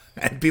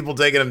 And people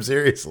taking him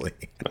seriously.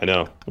 I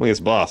know. Well, he's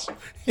boss.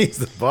 He's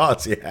the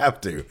boss. You have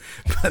to.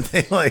 But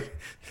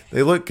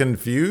they look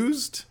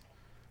confused.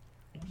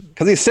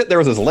 Because he's sitting there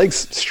with his legs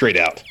straight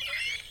out.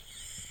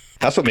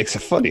 That's what makes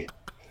it funny.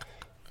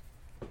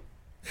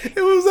 That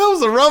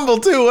was a Rumble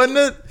too, wasn't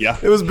it? Yeah.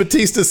 It was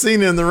Batista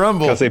Cena in the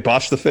Rumble. Because they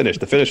botched the finish.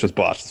 The finish was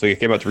botched, so he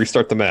came out to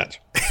restart the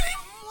match.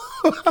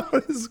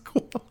 His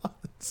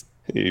quads.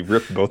 He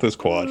ripped both his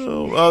quads.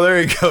 Oh,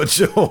 there you go.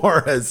 Joe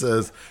Juarez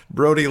says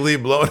Brody Lee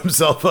blowing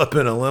himself up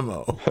in a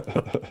limo.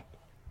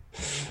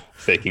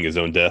 Faking his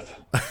own death.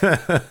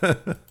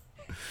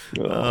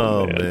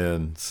 Oh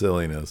man,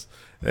 silliness.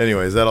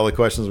 Anyway, is that all the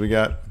questions we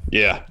got?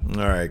 Yeah.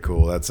 All right,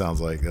 cool. That sounds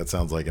like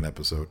an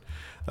episode.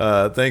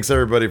 Thanks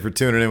everybody for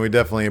tuning in. We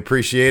definitely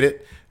appreciate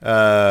it.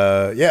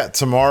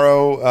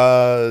 Tomorrow,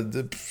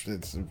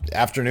 it's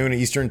afternoon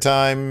Eastern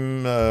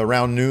time,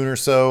 around noon or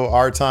so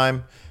our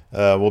time.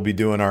 We'll be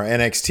doing our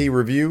NXT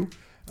review.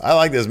 I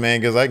like this,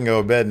 man, because I can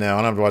go to bed now. I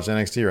don't have to watch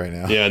NXT right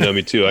now. Yeah, no,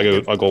 me too.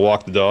 I'll go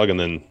walk the dog, and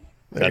then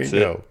that's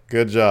it.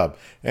 Good job.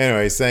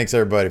 Anyways, thanks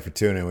everybody for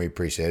tuning in. We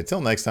appreciate it.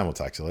 Till next time, we'll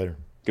talk to you later.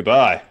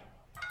 Goodbye.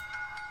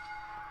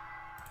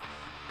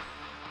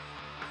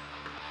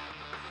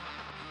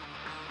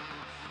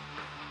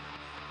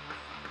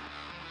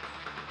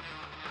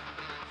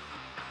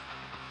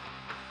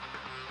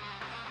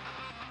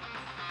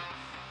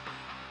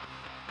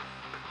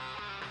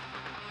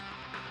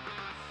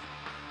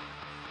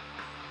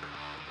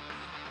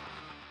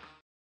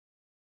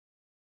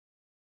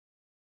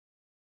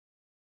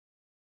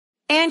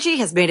 Angie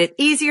has made it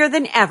easier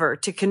than ever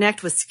to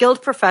connect with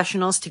skilled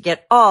professionals to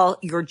get all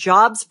your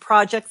jobs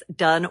projects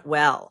done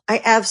well.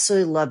 I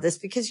absolutely love this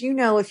because,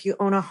 if you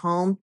own a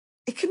home,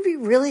 it can be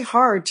really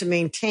hard to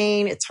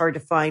maintain. It's hard to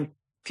find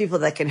people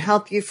that can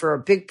help you for a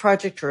big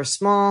project or a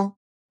small.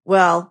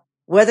 Well,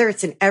 whether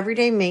it's in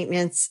everyday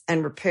maintenance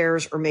and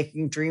repairs or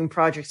making dream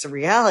projects a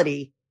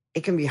reality,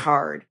 it can be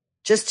hard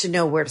just to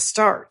know where to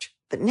start.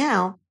 But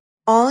now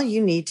all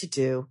you need to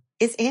do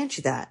is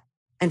Angie that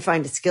and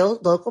find a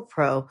skilled local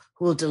pro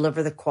who will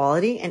deliver the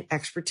quality and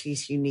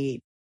expertise you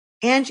need.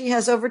 Angie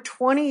has over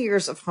 20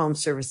 years of home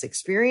service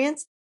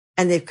experience,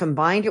 and they've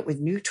combined it with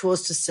new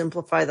tools to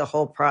simplify the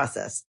whole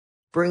process.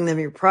 Bring them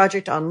your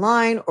project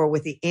online or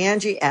with the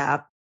Angie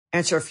app,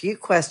 answer a few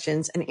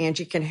questions, and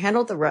Angie can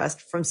handle the rest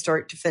from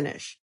start to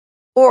finish.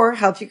 Or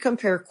help you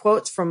compare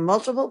quotes from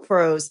multiple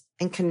pros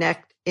and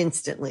connect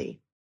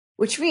instantly,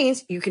 which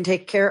means you can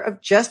take care of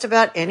just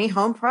about any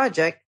home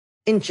project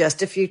in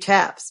just a few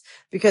taps.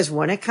 Because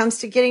when it comes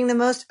to getting the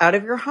most out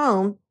of your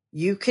home,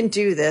 you can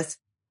do this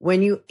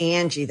when you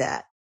Angie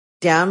that.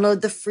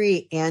 Download the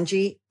free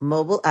Angie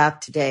mobile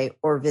app today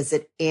or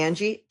visit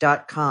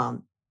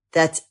Angie.com.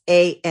 That's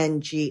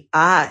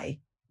ANGI.com.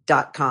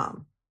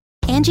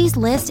 Angie's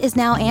List is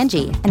now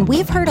Angie, and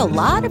we've heard a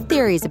lot of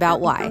theories about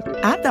why.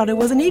 I thought it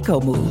was an eco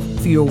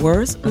move. Fewer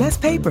words, less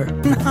paper.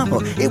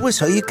 No, it was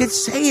so you could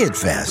say it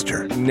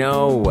faster.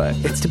 No,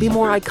 it's to be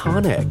more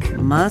iconic.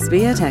 Must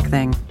be a tech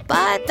thing.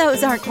 But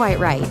those aren't quite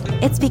right.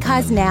 It's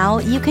because now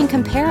you can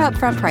compare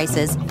upfront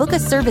prices, book a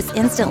service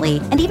instantly,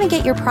 and even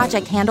get your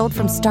project handled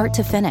from start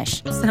to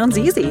finish. Sounds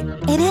easy.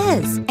 It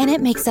is, and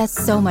it makes us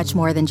so much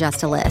more than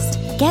just a list.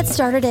 Get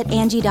started at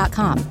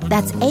Angie.com.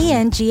 That's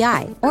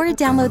ANGI, or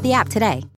download the app today.